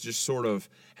everybody's just sort of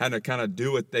having to kind of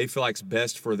do what they feel like's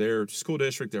best for their school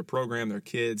district, their program, their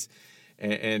kids.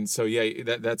 And so, yeah,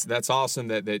 that's awesome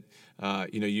that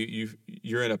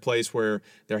you're in a place where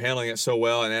they're handling it so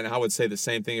well. And I would say the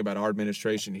same thing about our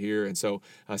administration here. And so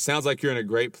sounds like you're in a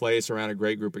great place around a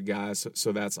great group of guys.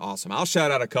 So that's awesome. I'll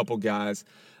shout out a couple guys.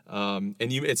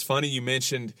 It's funny you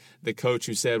mentioned the coach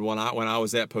who said when I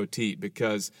was at Poteet,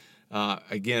 because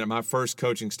again, at my first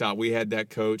coaching stop, we had that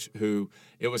coach who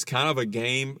it was kind of a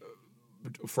game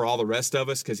for all the rest of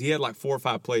us, because he had like 4 or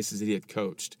 5 places that he had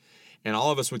coached. And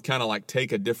all of us would kind of like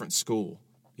take a different school,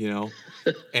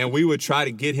 and we would try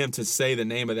to get him to say the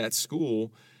name of that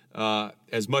school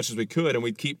as much as we could. And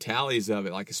we'd keep tallies of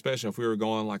it, like especially if we were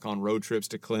going like on road trips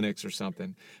to clinics or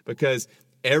something, because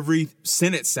every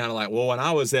sentence sounded like, well, when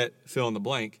I was at fill in the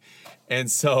blank. And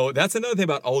so that's another thing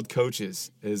about old coaches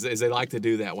is they like to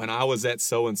do that. When I was at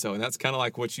so-and-so, and that's kind of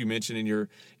like what you mentioned in your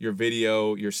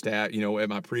video, your stat, at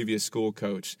my previous school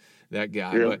coach, that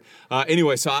guy. Yeah. But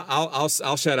anyway, so I'll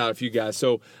shout out a few guys.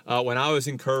 So when I was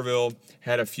in Kerrville,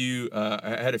 had a few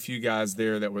guys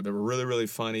there that were really, really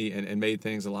funny and made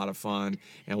things a lot of fun.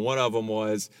 And one of them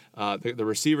was the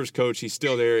receivers coach. He's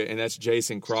still there, and that's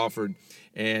Jason Crawford.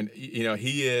 And,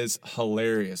 he is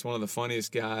hilarious. One of the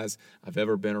funniest guys I've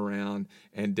ever been around,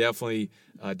 and definitely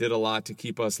did a lot to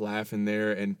keep us laughing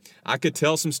there. And I could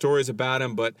tell some stories about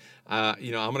him, but I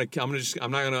want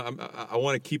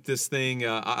to keep this thing.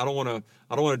 I don't want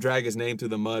I don't want to drag his name through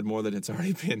the mud more than it's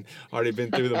already been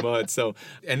through the mud. So,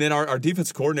 and then our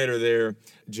defense coordinator there,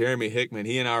 Jeremy Hickman,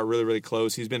 he and I are really, really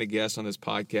close. He's been a guest on this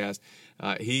podcast.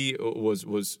 He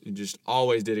was just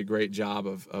always did a great job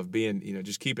of being,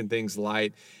 just keeping things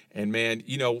light. And man,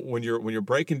 when you're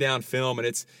breaking down film and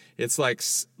it's like,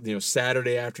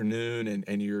 Saturday afternoon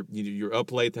and you're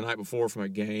up late the night before from a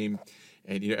game,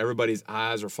 and everybody's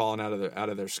eyes are falling out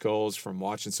of their skulls from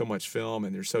watching so much film,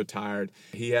 and they're so tired.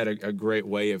 He had a great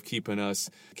way of keeping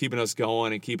us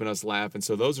going and keeping us laughing.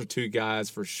 So those are two guys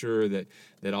for sure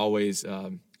that always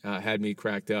had me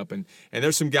cracked up. And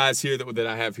there's some guys here that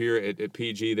I have here at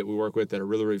PG that we work with that are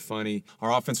really, really funny.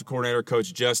 Our offensive coordinator,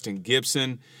 Coach Justin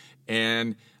Gibson,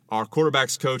 and our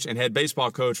quarterbacks coach and head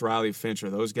baseball coach, Riley Fincher.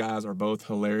 Those guys are both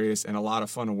hilarious and a lot of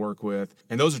fun to work with.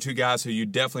 And those are two guys who you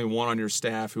definitely want on your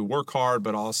staff, who work hard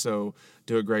but also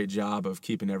do a great job of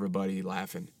keeping everybody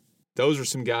laughing. Those are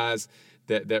some guys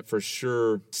that for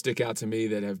sure stick out to me,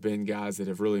 that have been guys that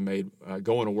have really made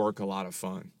going to work a lot of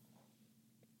fun.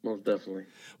 Most definitely.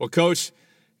 Well, Coach,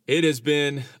 it has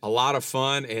been a lot of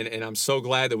fun, and I'm so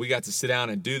glad that we got to sit down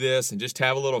and do this and just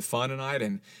have a little fun tonight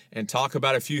and talk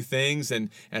about a few things and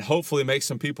hopefully make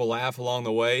some people laugh along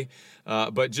the way.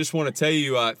 But just want to tell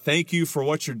you, thank you for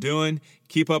what you're doing.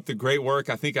 Keep up the great work.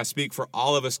 I think I speak for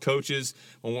all of us coaches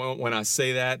when I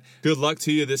say that. Good luck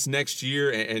to you this next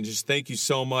year, and just thank you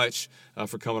so much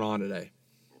for coming on today.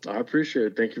 I appreciate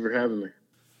it. Thank you for having me.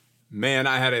 Man,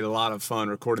 I had a lot of fun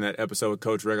recording that episode with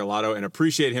Coach Regalado, and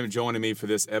appreciate him joining me for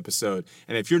this episode.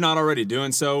 And if you're not already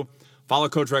doing so, follow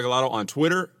Coach Regalado on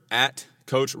Twitter at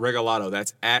Coach Regalado.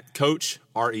 That's at Coach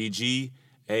Regalado.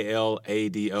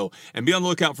 And be on the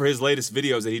lookout for his latest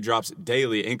videos that he drops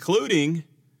daily, including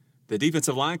the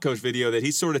defensive line coach video that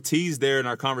he sort of teased there in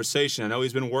our conversation. I know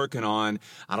he's been working on.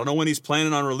 I don't know when he's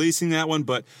planning on releasing that one,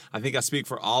 but I think I speak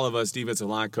for all of us defensive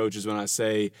line coaches when I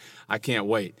say I can't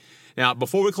wait. Now,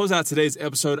 before we close out today's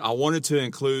episode, I wanted to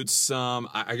include some,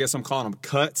 I guess I'm calling them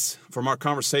cuts from our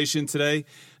conversation today.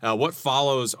 What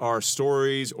follows are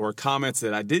stories or comments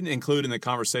that I didn't include in the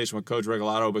conversation with Coach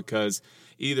Regalado because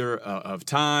either of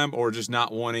time or just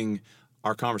not wanting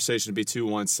our conversation to be too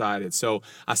one-sided. So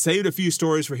I saved a few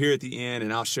stories for here at the end,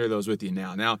 and I'll share those with you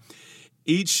now. Now,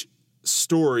 each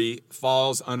story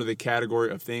falls under the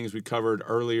category of things we covered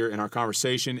earlier in our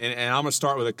conversation, and I'm going to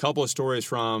start with a couple of stories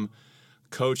from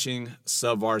coaching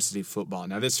sub-varsity football.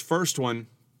 Now, this first one,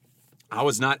 I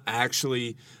was not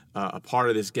actually a part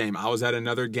of this game. I was at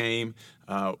another game,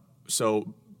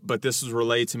 but this was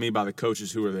relayed to me by the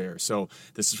coaches who were there. So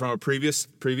this is from a previous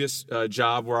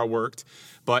job where I worked.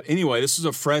 But anyway, this was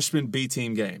a freshman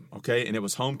B-team game, okay? And it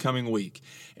was homecoming week.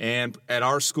 And at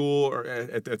our school, or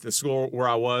at the school where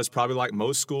I was, probably like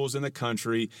most schools in the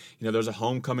country, there's a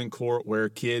homecoming court where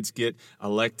kids get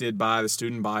elected by the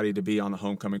student body to be on the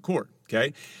homecoming court,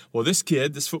 okay? Well, this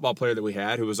football player that we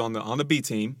had who was on the B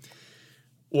team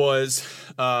was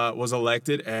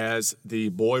elected as the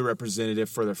boy representative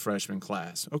for the freshman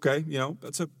class. Okay,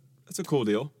 that's a cool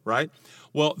deal, right?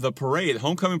 Well, the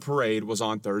homecoming parade was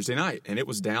on Thursday night, and it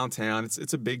was downtown.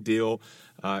 It's a big deal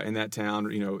in that town,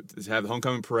 to have the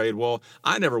homecoming parade. Well,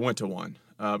 I never went to one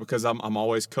because I'm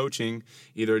always coaching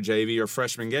either a JV or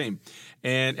freshman game,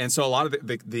 and so a lot of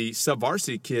the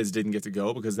sub-varsity kids didn't get to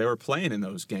go because they were playing in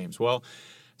those games. Well,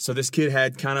 so this kid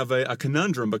had kind of a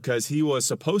conundrum because he was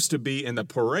supposed to be in the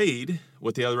parade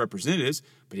with the other representatives,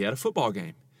 but he had a football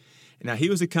game. Now, he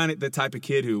was the type of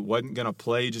kid who wasn't going to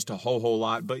play just a whole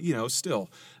lot, but, still.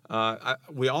 Most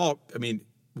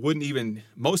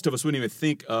of us wouldn't even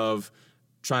think of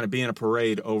trying to be in a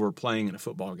parade over playing in a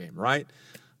football game, right?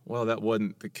 Well, that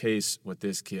wasn't the case with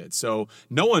this kid. So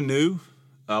no one knew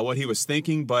what he was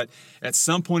thinking, but at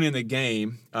some point in the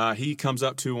game, he comes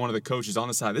up to one of the coaches on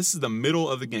the side. This is the middle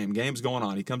of the game. Game's going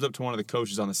on. He comes up to one of the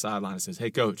coaches on the sideline and says, "Hey,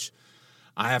 Coach,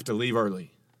 I have to leave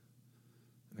early."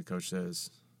 And the coach says,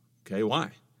 "Okay, why?"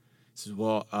 He says,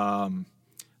 "Well, I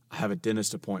have a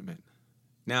dentist appointment."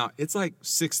 Now, it's like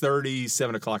 6:30,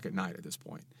 7 o'clock at night at this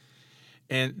point.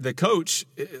 And the coach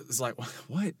is like,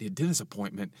 "What? A dentist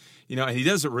appointment?" And he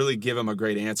doesn't really give him a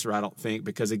great answer, I don't think,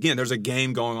 because, again, there's a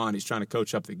game going on. He's trying to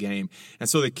coach up the game. And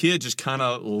so the kid just kind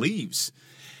of leaves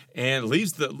and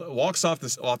walks off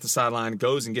the sideline,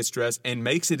 goes and gets dressed and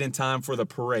makes it in time for the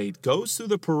parade, goes through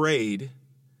the parade,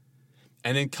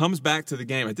 and then comes back to the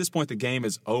game. At this point, the game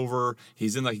is over. He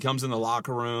comes in the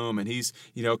locker room, and he's,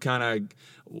 kind of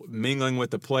mingling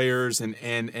with the players, and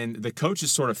the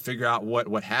coaches sort of figure out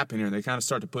what happened here, and they kind of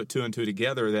start to put two and two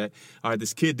together that, all right,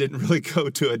 this kid didn't really go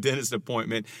to a dentist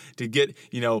appointment to get,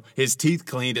 his teeth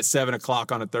cleaned at 7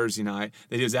 o'clock on a Thursday night,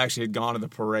 that he actually had gone to the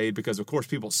parade because, of course,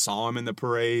 people saw him in the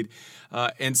parade.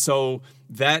 And so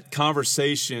that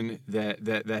conversation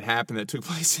that happened, that took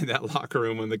place in that locker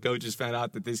room when the coaches found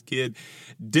out that this kid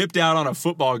dipped out on a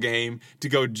football game to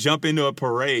go jump into a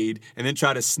parade and then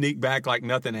try to sneak back like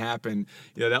nothing happened,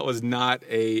 that was not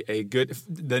a good –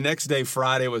 the next day,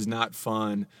 Friday, was not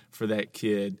fun for that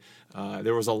kid.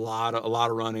 There was a lot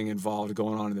of running involved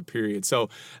going on in the period. So,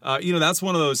 that's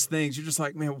one of those things. You're just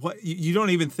like, man, what? You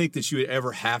don't even think that you would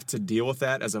ever have to deal with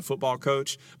that as a football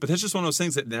coach. But that's just one of those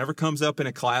things that never comes up in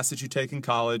a class that you take in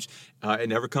college. It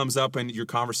never comes up in your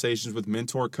conversations with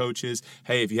mentor coaches.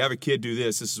 Hey, if you have a kid do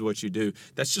this is what you do.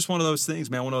 That's just one of those things,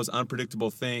 man, one of those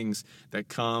unpredictable things that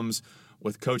comes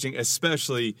with coaching,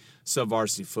 especially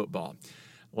sub-varsity football.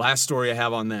 Last story I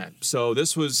have on that. So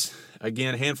this was,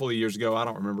 again, a handful of years ago. I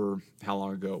don't remember how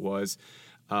long ago it was.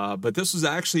 But this was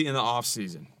actually in the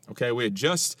off-season. Okay, we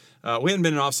hadn't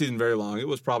been in off-season very long. It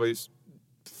was probably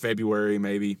February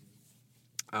maybe,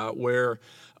 where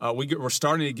we're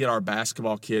starting to get our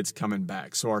basketball kids coming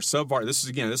back. So our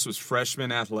this was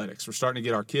freshman athletics. We're starting to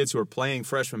get our kids who are playing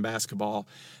freshman basketball.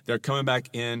 They're coming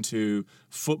back into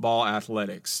football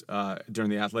athletics during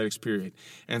the athletics period.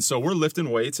 And so we're lifting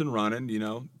weights and running,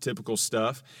 typical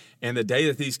stuff. And the day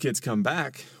that these kids come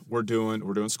back, we're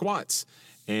doing squats.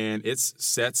 And it's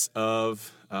sets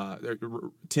of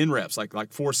 10 reps,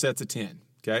 like 4 sets of 10.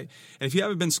 Okay, and if you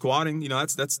haven't been squatting,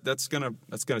 that's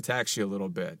gonna tax you a little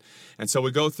bit. And so we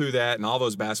go through that, and all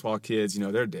those basketball kids,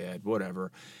 they're dead,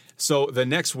 whatever. So the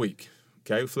next week,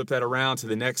 okay, we flip that around to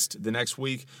the next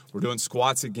week. We're doing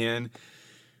squats again.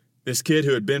 This kid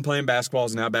who had been playing basketball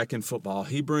is now back in football.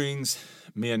 He brings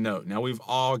me a note. Now we've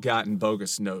all gotten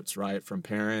bogus notes, right, from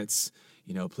parents.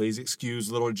 Please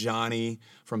excuse little Johnny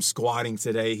from squatting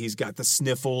today. He's got the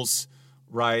sniffles.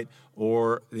 Right?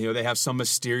 Or, they have some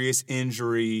mysterious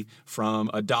injury from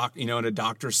a and a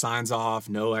doctor signs off,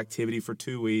 no activity for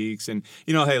 2 weeks. And,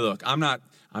 hey, look, I'm not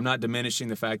diminishing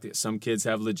the fact that some kids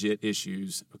have legit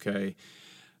issues, okay?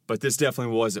 But this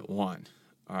definitely wasn't one.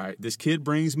 All right? This kid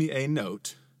brings me a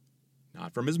note,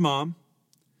 not from his mom,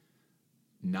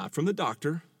 not from the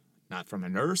doctor, not from a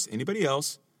nurse, anybody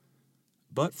else,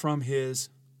 but from his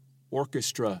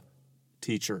orchestra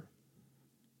teacher.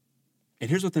 And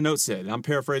here's what the note said, and I'm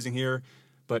paraphrasing here,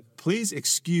 but please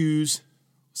excuse,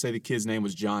 say the kid's name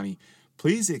was Johnny,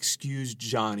 please excuse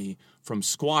Johnny from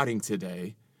squatting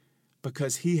today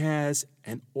because he has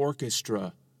an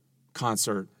orchestra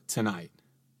concert tonight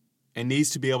and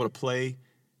needs to be able to play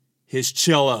his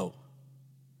cello.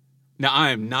 Now,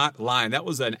 I am not lying. That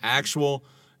was an actual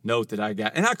note that I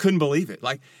got, and I couldn't believe it.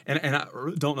 And I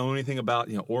don't know anything about,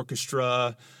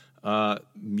 orchestra,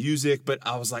 music, but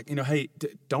I was like, hey,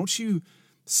 don't you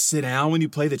sit down when you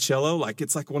play the cello? Like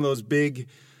it's like one of those big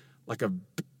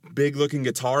looking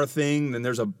guitar thing. Then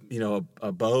there's a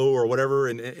bow or whatever.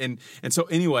 And so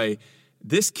anyway,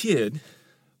 this kid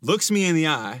looks me in the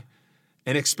eye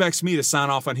and expects me to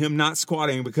sign off on him not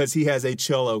squatting because he has a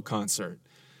cello concert.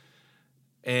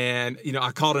 And,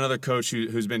 I called another coach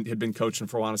had been coaching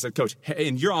for a while, and I said, Coach, hey,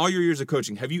 in all your years of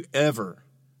coaching, have you ever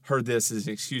heard this as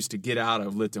an excuse to get out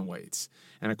of lifting weights?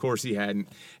 And of course he hadn't.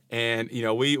 And,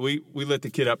 we lit the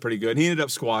kid up pretty good. He ended up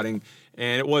squatting,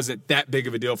 and it wasn't that big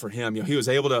of a deal for him. He was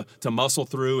able to muscle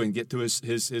through and get to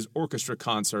his orchestra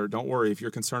concert. Don't worry if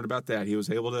you're concerned about that. He was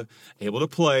able to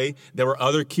play. There were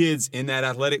other kids in that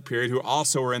athletic period who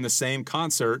also were in the same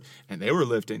concert, and they were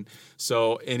lifting.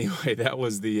 So anyway, that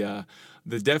was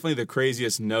definitely the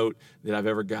craziest note that I've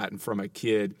ever gotten from a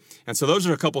kid. And so those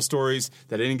are a couple stories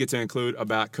that I didn't get to include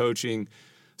about coaching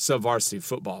sub-varsity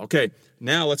football. Okay,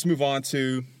 now let's move on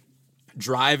to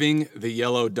driving the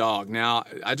yellow dog. Now,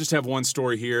 I just have one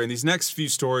story here, and these next few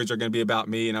stories are going to be about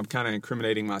me, and I'm kind of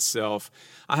incriminating myself.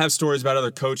 I have stories about other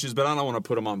coaches, but I don't want to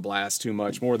put them on blast too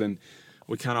much, more than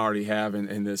we kind of already have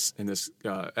in this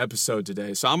episode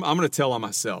today. So I'm going to tell on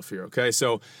myself here, okay?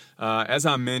 So as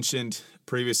I mentioned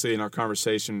previously in our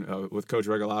conversation with Coach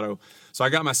Regalado, so I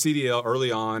got my CDL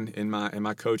early on in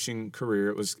my coaching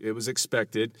career. It was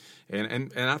expected,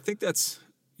 and I think that's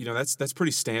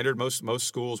pretty standard. Most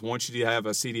schools want you to have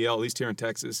a CDL, at least here in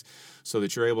Texas, so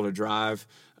that you're able to drive,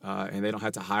 and they don't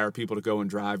have to hire people to go and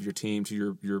drive your team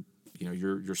to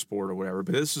your sport or whatever.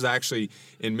 But this was actually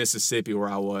in Mississippi where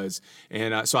I was.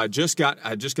 And so I just got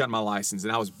my license,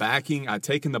 and I was backing. I'd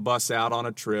taken the bus out on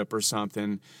a trip or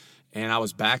something, and I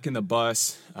was backing the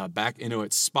bus back into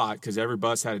its spot because every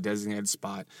bus had a designated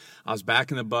spot. I was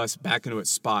backing the bus back into its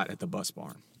spot at the bus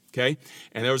barn, okay?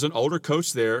 And there was an older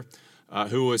coach there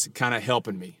who was kind of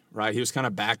helping me, right? He was kind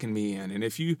of backing me in. And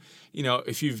if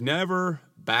you've never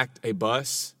backed a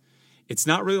bus, it's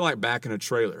not really like backing a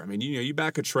trailer. I mean, you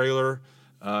back a trailer,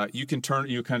 you kind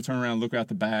of turn around and look out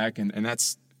the back, and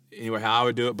that's anyway how I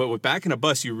would do it. But with backing a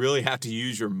bus, you really have to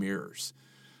use your mirrors.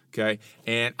 Okay,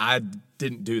 and I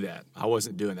didn't do that. I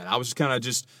wasn't doing that. I was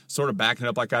just sort of backing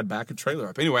up like I'd back a trailer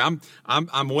up. Anyway,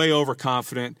 I'm way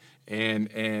overconfident,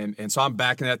 and so I'm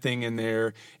backing that thing in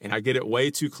there, and I get it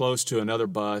way too close to another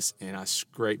bus, and I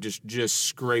just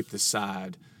scrape the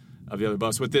side of the other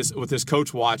bus with this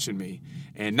coach watching me,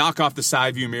 and knock off the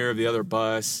side view mirror of the other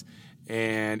bus.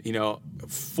 And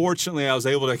fortunately, I was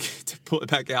able to pull it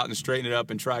back out and straighten it up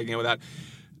and try again without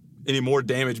any more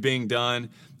damage being done.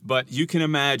 But you can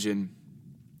imagine,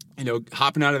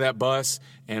 hopping out of that bus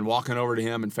and walking over to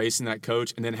him and facing that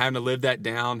coach and then having to live that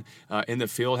down in the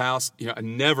field house. I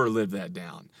never lived that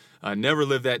down. Never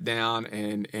lived that down.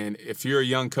 And if you're a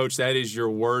young coach, that is your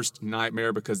worst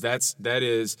nightmare because that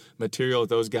is material that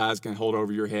those guys can hold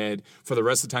over your head for the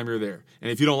rest of the time you're there. And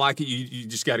if you don't like it, you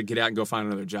just got to get out and go find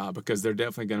another job because they're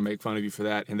definitely going to make fun of you for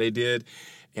that. And they did.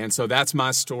 And so that's my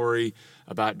story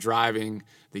about driving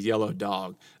the yellow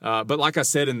dog. But like I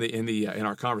said in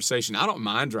our conversation, I don't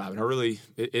mind driving.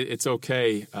 It's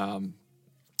okay.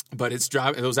 But it's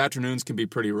driving. Those afternoons can be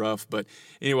pretty rough. But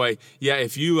anyway, yeah.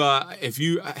 If you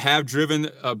have driven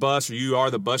a bus or you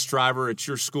are the bus driver at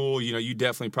your school, you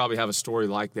definitely probably have a story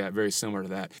like that, very similar to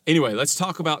that. Anyway, let's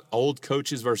talk about old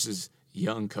coaches versus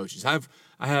young coaches.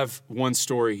 I have one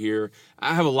story here.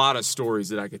 I have a lot of stories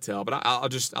that I could tell, but I'll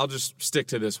just stick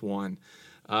to this one.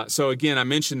 So again, I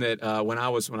mentioned that when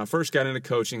I first got into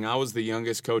coaching, I was the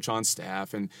youngest coach on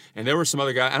staff, and there were some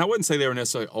other guys, and I wouldn't say they were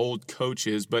necessarily old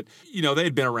coaches, but they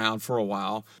had been around for a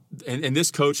while. And this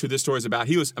coach who this story is about,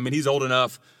 he's old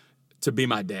enough to be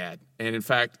my dad. And in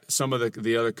fact, some of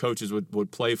the other coaches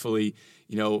would playfully,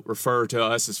 refer to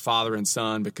us as father and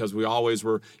son because we always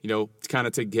were, kind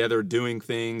of together doing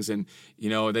things. And,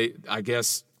 I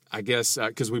guess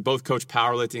because we both coached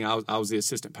powerlifting, I was the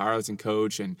assistant powerlifting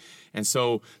coach. And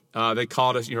so they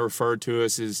called us, referred to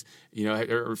us as,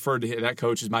 referred to that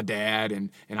coach as my dad and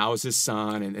I was his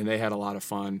son. And they had a lot of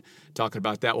fun talking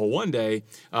about that. Well, one day,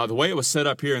 the way it was set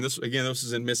up here, and this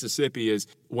is in Mississippi, is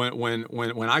when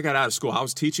I got out of school, I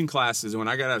was teaching classes. And when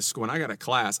I got out of school, when I got a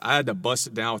class, I had to bust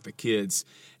it down with the kids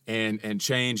and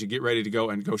change and get ready to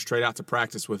go straight out to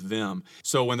practice with them.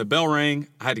 So when the bell rang,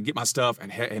 I had to get my stuff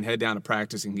and head down to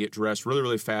practice and get dressed really,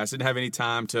 really fast. Didn't have any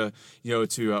time there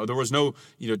was no,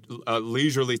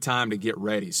 leisurely time to get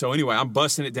ready. So anyway, I'm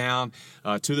busting it down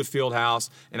to the field house,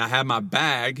 and I have my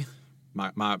bag,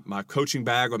 my coaching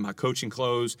bag with my coaching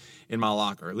clothes in my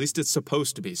locker. At least it's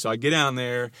supposed to be. So I get down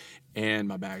there, and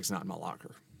my bag's not in my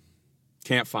locker.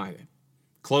 Can't find it.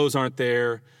 Clothes aren't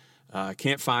there.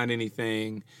 Can't find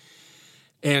anything.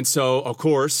 And so, of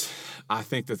course, I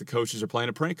think that the coaches are playing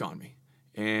a prank on me.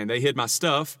 And they hid my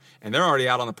stuff, and they're already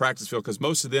out on the practice field because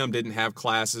most of them didn't have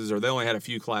classes or they only had a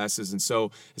few classes. And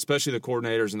so, especially the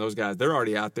coordinators and those guys, they're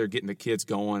already out there getting the kids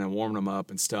going and warming them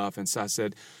up and stuff. And so I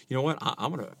said, you know what,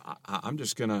 I'm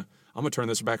gonna turn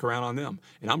this back around on them,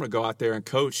 and I'm gonna go out there and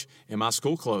coach in my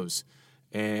school clothes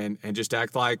and just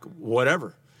act like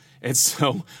whatever. And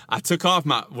so I took off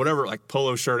my whatever, like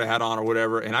polo shirt I had on or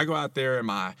whatever, and I go out there in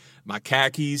my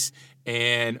khakis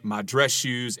and my dress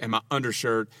shoes and my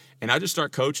undershirt, and I just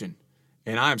start coaching.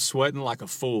 And I am sweating like a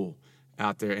fool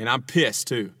out there, and I'm pissed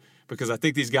too because I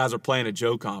think these guys are playing a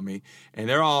joke on me, and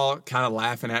they're all kind of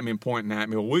laughing at me and pointing at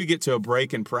me. Well, we get to a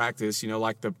break in practice,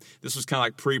 this was kind of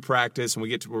like pre-practice, and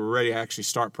we're ready to actually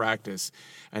start practice,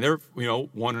 and they're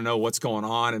want to know what's going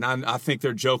on, and I think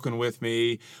they're joking with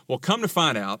me. Well, come to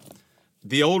find out,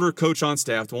 the older coach on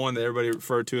staff, the one that everybody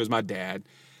referred to as my dad,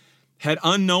 had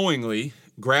unknowingly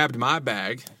grabbed my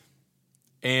bag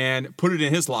and put it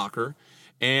in his locker.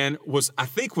 And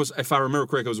if I remember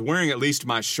correctly, was wearing at least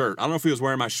my shirt. I don't know if he was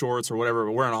wearing my shorts or whatever,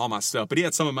 but wearing all my stuff. But he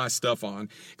had some of my stuff on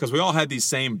because we all had these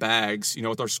same bags,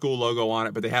 with our school logo on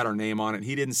it, but they had our name on it. And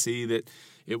he didn't see that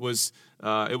it was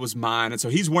mine. And so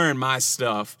he's wearing my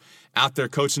stuff out there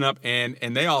coaching up, and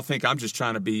they all think I'm just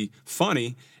trying to be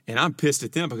funny, and I'm pissed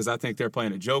at them because I think they're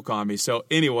playing a joke on me. So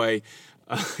anyway,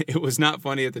 it was not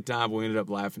funny at the time, but we ended up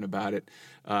laughing about it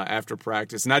after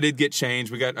practice. And I did get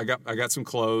changed. I got some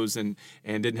clothes and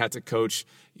didn't have to coach,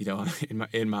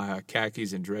 in my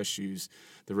khakis and dress shoes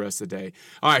the rest of the day.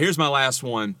 All right, here's my last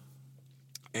one.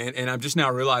 And I'm just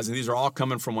now realizing these are all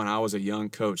coming from when I was a young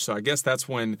coach. So I guess that's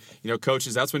when,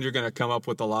 coaches, that's when you're going to come up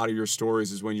with a lot of your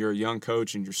stories, is when you're a young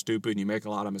coach and you're stupid and you make a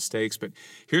lot of mistakes. But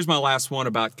here's my last one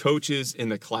about coaches in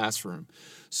the classroom.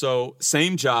 So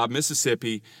same job,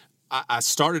 Mississippi. I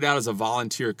started out as a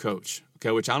volunteer coach,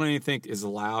 okay, which I don't even think is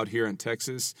allowed here in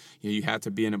Texas. You have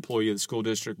to be an employee of the school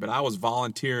district. But I was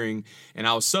volunteering, and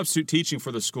I was substitute teaching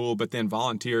for the school, but then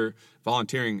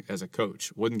volunteering as a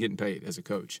coach. Wasn't getting paid as a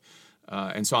coach.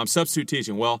 And so I'm substitute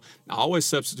teaching. Well, I always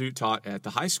substitute taught at the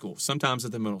high school, sometimes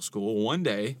at the middle school. One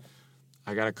day,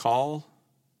 I got a call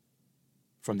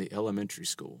from the elementary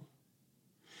school.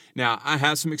 Now, I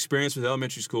have some experience with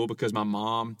elementary school because my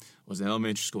mom was an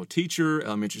elementary school teacher,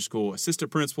 elementary school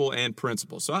assistant principal, and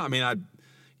principal. So, I mean, I'd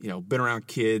been around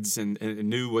kids and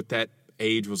knew what that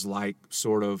age was like,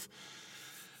 sort of.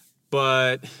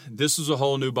 But this was a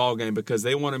whole new ballgame because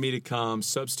they wanted me to come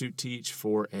substitute teach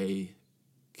for a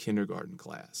kindergarten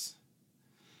class.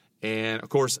 And of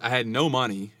course I had no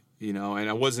money, and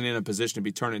I wasn't in a position to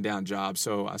be turning down jobs.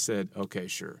 So I said, okay,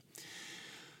 sure.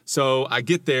 So I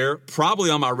get there, probably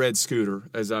on my red scooter,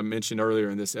 as I mentioned earlier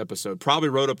in this episode, probably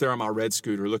rode up there on my red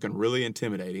scooter looking really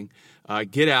intimidating.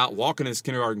 Get out, walk in this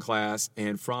kindergarten class,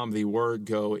 and from the word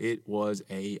go, it was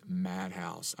a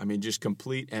madhouse. I mean, just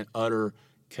complete and utter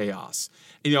chaos.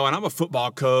 And I'm a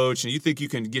football coach, and you think you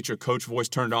can get your coach voice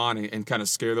turned on and kind of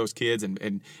scare those kids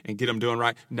and get them doing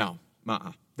right? No.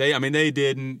 They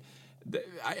didn't.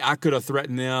 I could have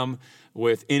threatened them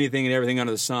with anything and everything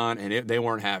under the sun, and they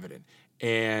weren't having it.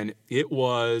 And it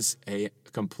was a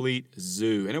complete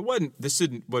zoo. And this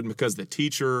wasn't because the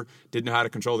teacher didn't know how to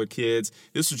control their kids.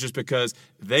 This was just because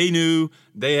they knew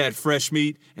they had fresh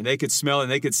meat and they could smell it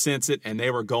and they could sense it, and they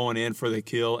were going in for the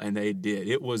kill, and they did.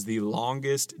 It was the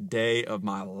longest day of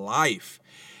my life.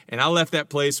 And I left that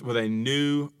place with a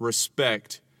new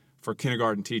respect for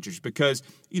kindergarten teachers because,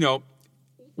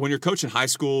 when you're coaching high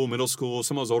school, middle school,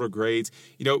 some of those older grades,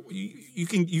 you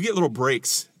get little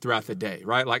breaks throughout the day,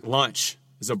 right? Like lunch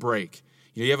is a break.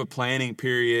 You have a planning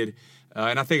period,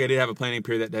 and I think I did have a planning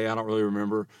period that day. I don't really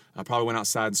remember. I probably went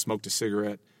outside and smoked a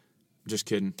cigarette. Just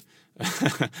kidding.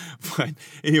 But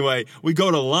anyway, we go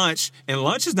to lunch, and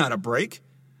lunch is not a break.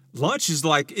 Lunch is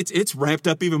like, it's ramped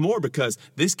up even more because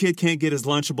this kid can't get his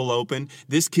Lunchable open.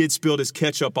 This kid spilled his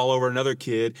ketchup all over another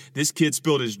kid. This kid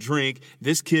spilled his drink.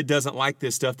 This kid doesn't like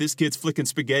this stuff. This kid's flicking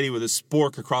spaghetti with a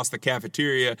spork across the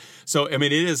cafeteria. So,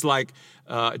 it is like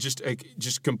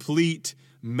just complete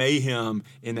mayhem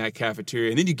in that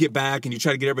cafeteria. And then you get back and you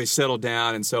try to get everybody settled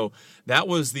down. And so that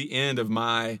was the end of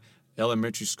my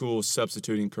elementary school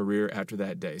substituting career after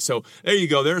that day. So there you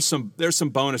go. There's some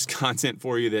bonus content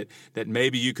for you that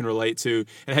maybe you can relate to.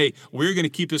 And hey, we're going to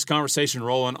keep this conversation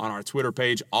rolling on our Twitter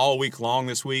page all week long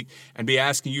this week and be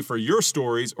asking you for your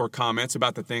stories or comments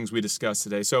about the things we discussed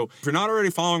today. So if you're not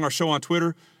already following our show on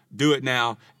Twitter, do it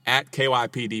now at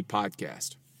KYPD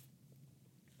Podcast.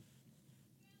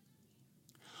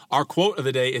 Our quote of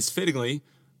the day is fittingly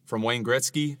from Wayne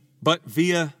Gretzky, but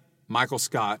via Michael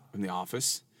Scott from The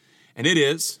Office. And it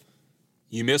is,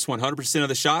 you miss 100% of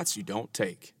the shots you don't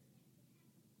take.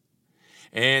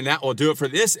 And that will do it for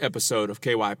this episode of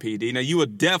KYPD. Now, you will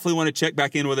definitely want to check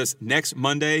back in with us next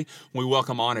Monday when we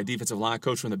welcome on a defensive line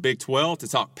coach from the Big 12 to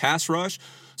talk pass rush.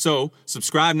 So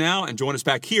subscribe now and join us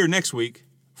back here next week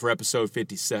for episode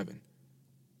 57.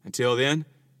 Until then,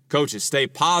 coaches, stay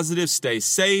positive, stay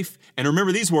safe, and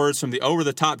remember these words from the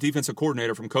over-the-top defensive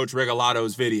coordinator from Coach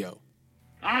Regalato's video.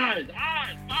 Eyes,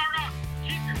 fire!